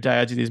mild-mannered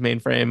Diogenes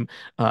mainframe,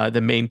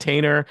 the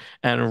maintainer,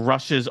 and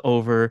rushes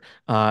over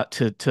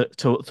to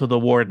the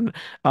warden.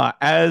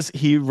 As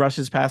he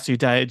rushes past you,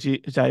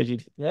 Diogenes.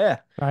 Diogenes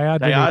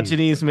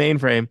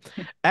mainframe.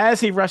 As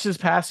he rushes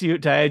past you,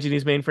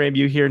 Diogenes mainframe,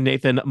 you hear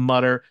Nathan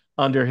mutter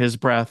under his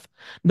breath,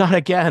 "Not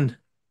again."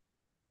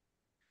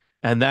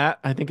 And that,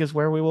 I think, is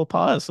where we will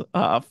pause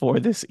for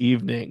this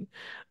evening.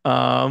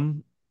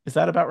 Is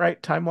that about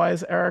right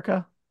time-wise,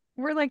 Erica?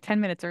 We're like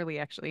 10 minutes early,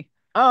 actually.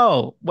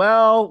 Oh,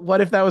 well,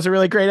 what if that was a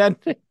really great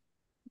ending?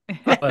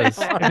 Was.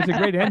 If it's a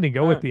great ending,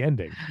 go with the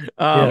ending.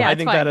 Yeah, I it's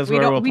think fine. that is We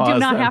where don't. we'll We do pause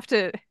not then. have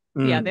to.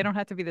 Yeah, Mm. they don't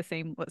have to be the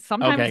same. Okay,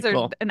 Sometimes they're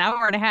cool. an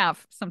hour and a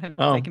half. Sometimes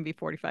Oh, they can be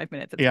 45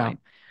 minutes. It's yeah. fine.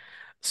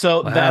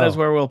 So that is Wow.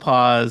 where we'll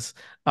pause.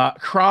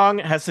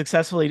 Krong has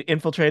successfully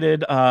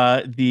infiltrated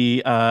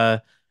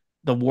the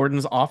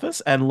warden's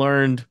office and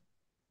learned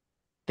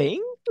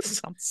things.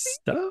 Something.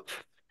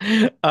 Stuff?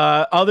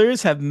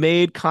 Others have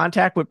made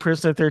contact with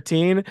Prisoner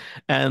 13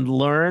 and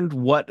learned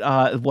what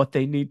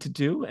they need to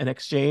do in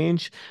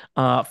exchange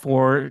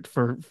for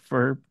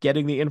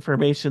getting the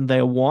information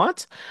they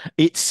want.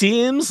 It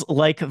seems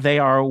like they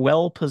are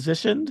well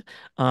positioned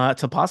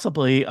to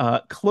possibly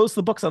close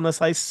the books on this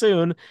heist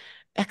soon,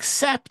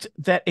 except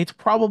that it's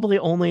probably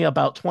only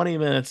about 20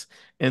 minutes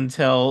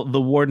until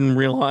the warden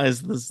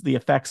realizes the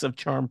effects of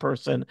Charm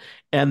Person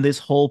and this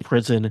whole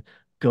prison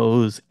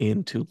goes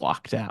into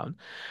lockdown.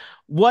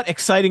 What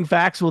exciting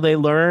facts will they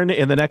learn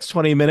in the next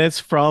 20 minutes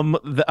from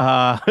the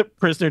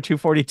prisoner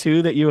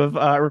 242 that you have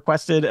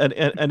requested an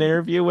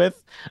interview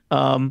with?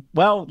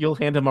 Well, you'll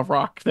hand him a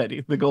rock that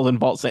the Golden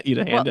Vault sent you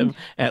to hand him,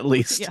 at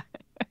least.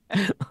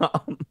 Yeah.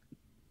 um,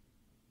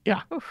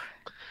 yeah. Oof.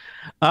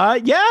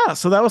 Yeah,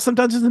 so that was some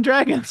Dungeons and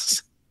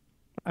Dragons.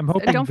 I'm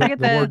hoping Don't that forget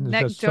the to warden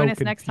is just join so us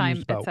next time,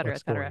 confused about etc.,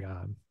 what's etc. going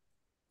on.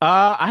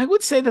 I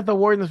would say that the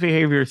warden's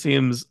behavior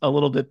seems a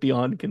little bit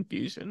beyond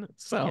confusion. Yeah,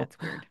 So, it's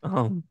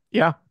weird.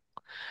 Yeah.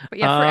 But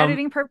yeah, for Um,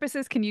 editing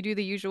purposes, can you do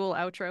the usual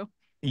outro?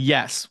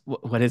 yes.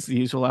 What is the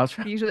usual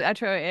outro? The usual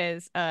outro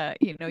is,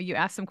 you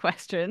ask some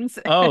questions,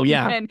 Oh, and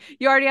yeah. then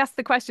you already asked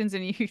the questions,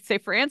 and you say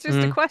for answers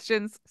to Mm.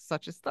 questions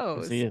such as I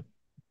those. see it.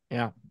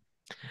 Yeah.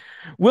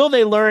 Will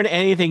they learn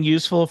anything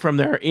useful from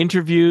their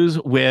interviews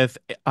with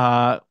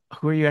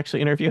who are you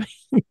actually interviewing?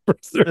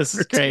 This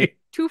is great. A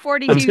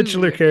 242.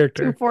 titular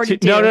character.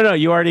 242. No.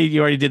 You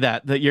already did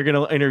that. That you're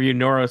gonna interview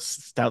Nora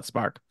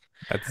Stoutspark.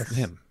 That's Yes.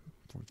 him.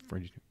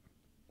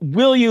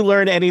 Will you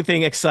learn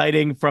anything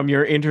exciting from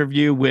your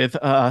interview with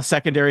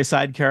secondary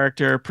side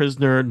character,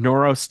 prisoner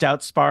Noro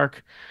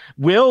Stoutspark?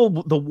 Will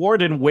the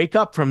warden wake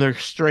up from their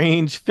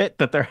strange fit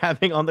that they're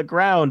having on the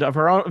ground of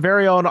her own,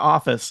 very own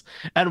office?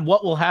 And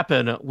what will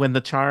happen when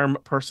the charm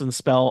person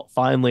spell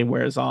finally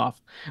wears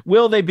off?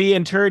 Will they be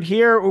interred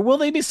here, or will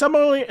they be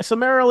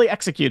summarily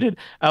executed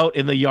out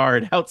in the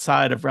yard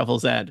outside of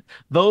Revel's End?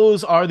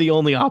 Those are the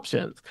only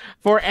options.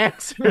 For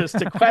answers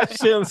to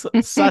questions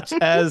such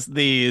as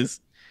these,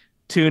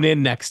 tune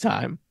in next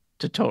time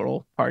to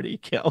Total Party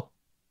Kill.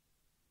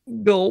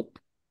 Gulp.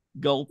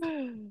 Gulp.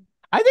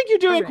 I think you're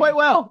doing quite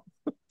well.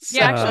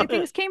 Yeah, actually,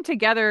 things came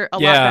together a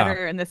lot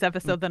better in this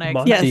episode than I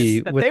Monty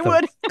expected that with they the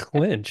would.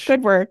 clinch.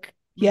 Good work.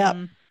 Yeah.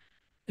 Mhm.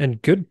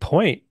 And good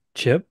point,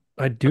 Chip.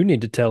 I do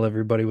need to tell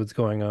everybody what's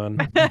going on.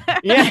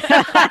 Yeah.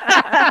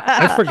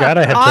 I forgot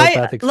I had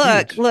telepathic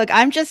speech. Look,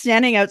 I'm just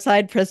standing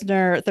outside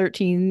prisoner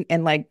 13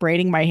 and like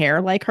braiding my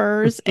hair like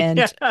hers and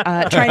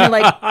trying to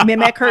like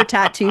mimic her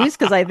tattoos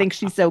because I think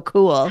she's so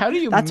cool. How do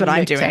you That's what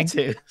I'm doing.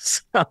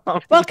 tattoos?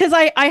 Well, because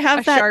I have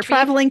A that Sharpie?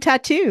 traveling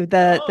tattoo.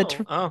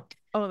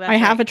 Oh, that's I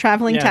have right. a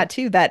traveling Yeah.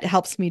 tattoo that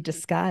helps me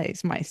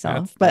disguise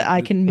myself, That's- but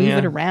I can move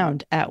it Yeah.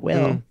 around at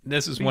will.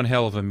 This is one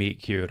hell of a meet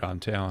cute, I'm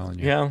telling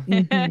you. Yeah.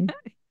 Mhm.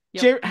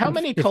 Yep. How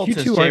many If you cults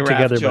has two aren't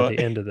J-Raf together by joined?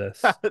 the end of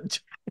this,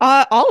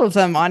 All of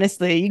them,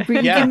 honestly.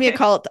 You Yeah. give me a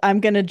cult, I'm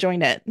gonna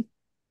join it.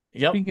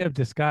 Yep. Speaking of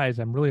disguise,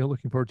 I'm really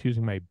looking forward to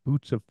using my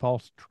boots of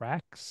false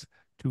tracks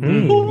to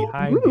Mm. leave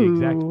behind the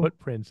exact Ooh.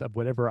 footprints of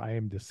whatever I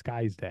am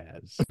disguised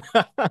as.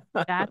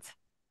 That's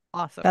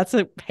awesome. That's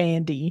a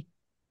handy.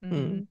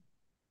 Mhm.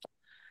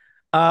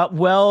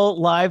 Well,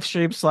 live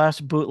stream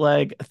 /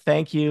 bootleg.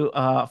 Thank you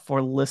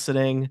for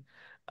listening.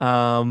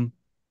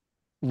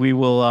 We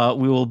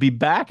will be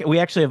back. We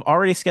actually have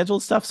already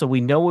scheduled stuff, so we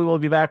know we will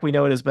be back. We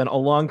know it has been a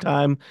long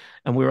time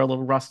and we were a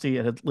little rusty.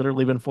 It had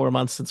literally been 4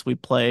 months since we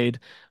played.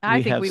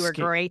 I think we were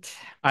great.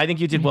 I think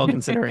you did well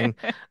considering.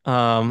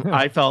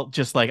 I felt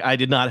just like I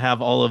did not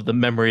have all of the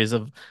memories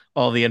of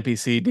all the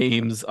NPC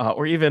names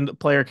or even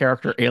player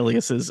character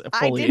aliases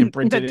I fully didn't.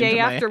 imprinted The day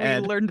into my after we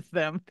head. learned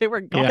them, they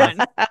were Yeah.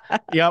 gone.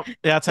 Yep,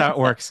 that's how it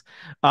works.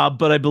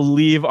 But I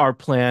believe our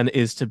plan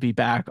is to be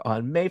back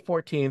on May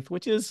 14th,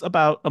 which is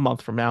about a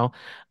month from now.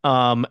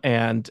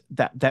 And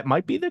that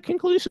might be the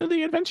conclusion of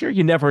the adventure.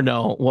 You never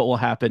know what will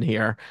happen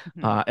here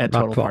at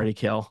Total Rockfall. Party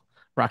Kill.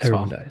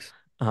 everyone Roxfall.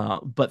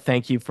 dies. But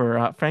thank you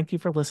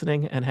for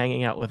listening and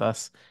hanging out with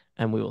us,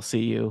 and we will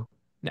see you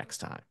next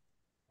time.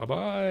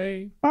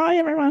 Bye-bye. Bye,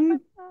 everyone.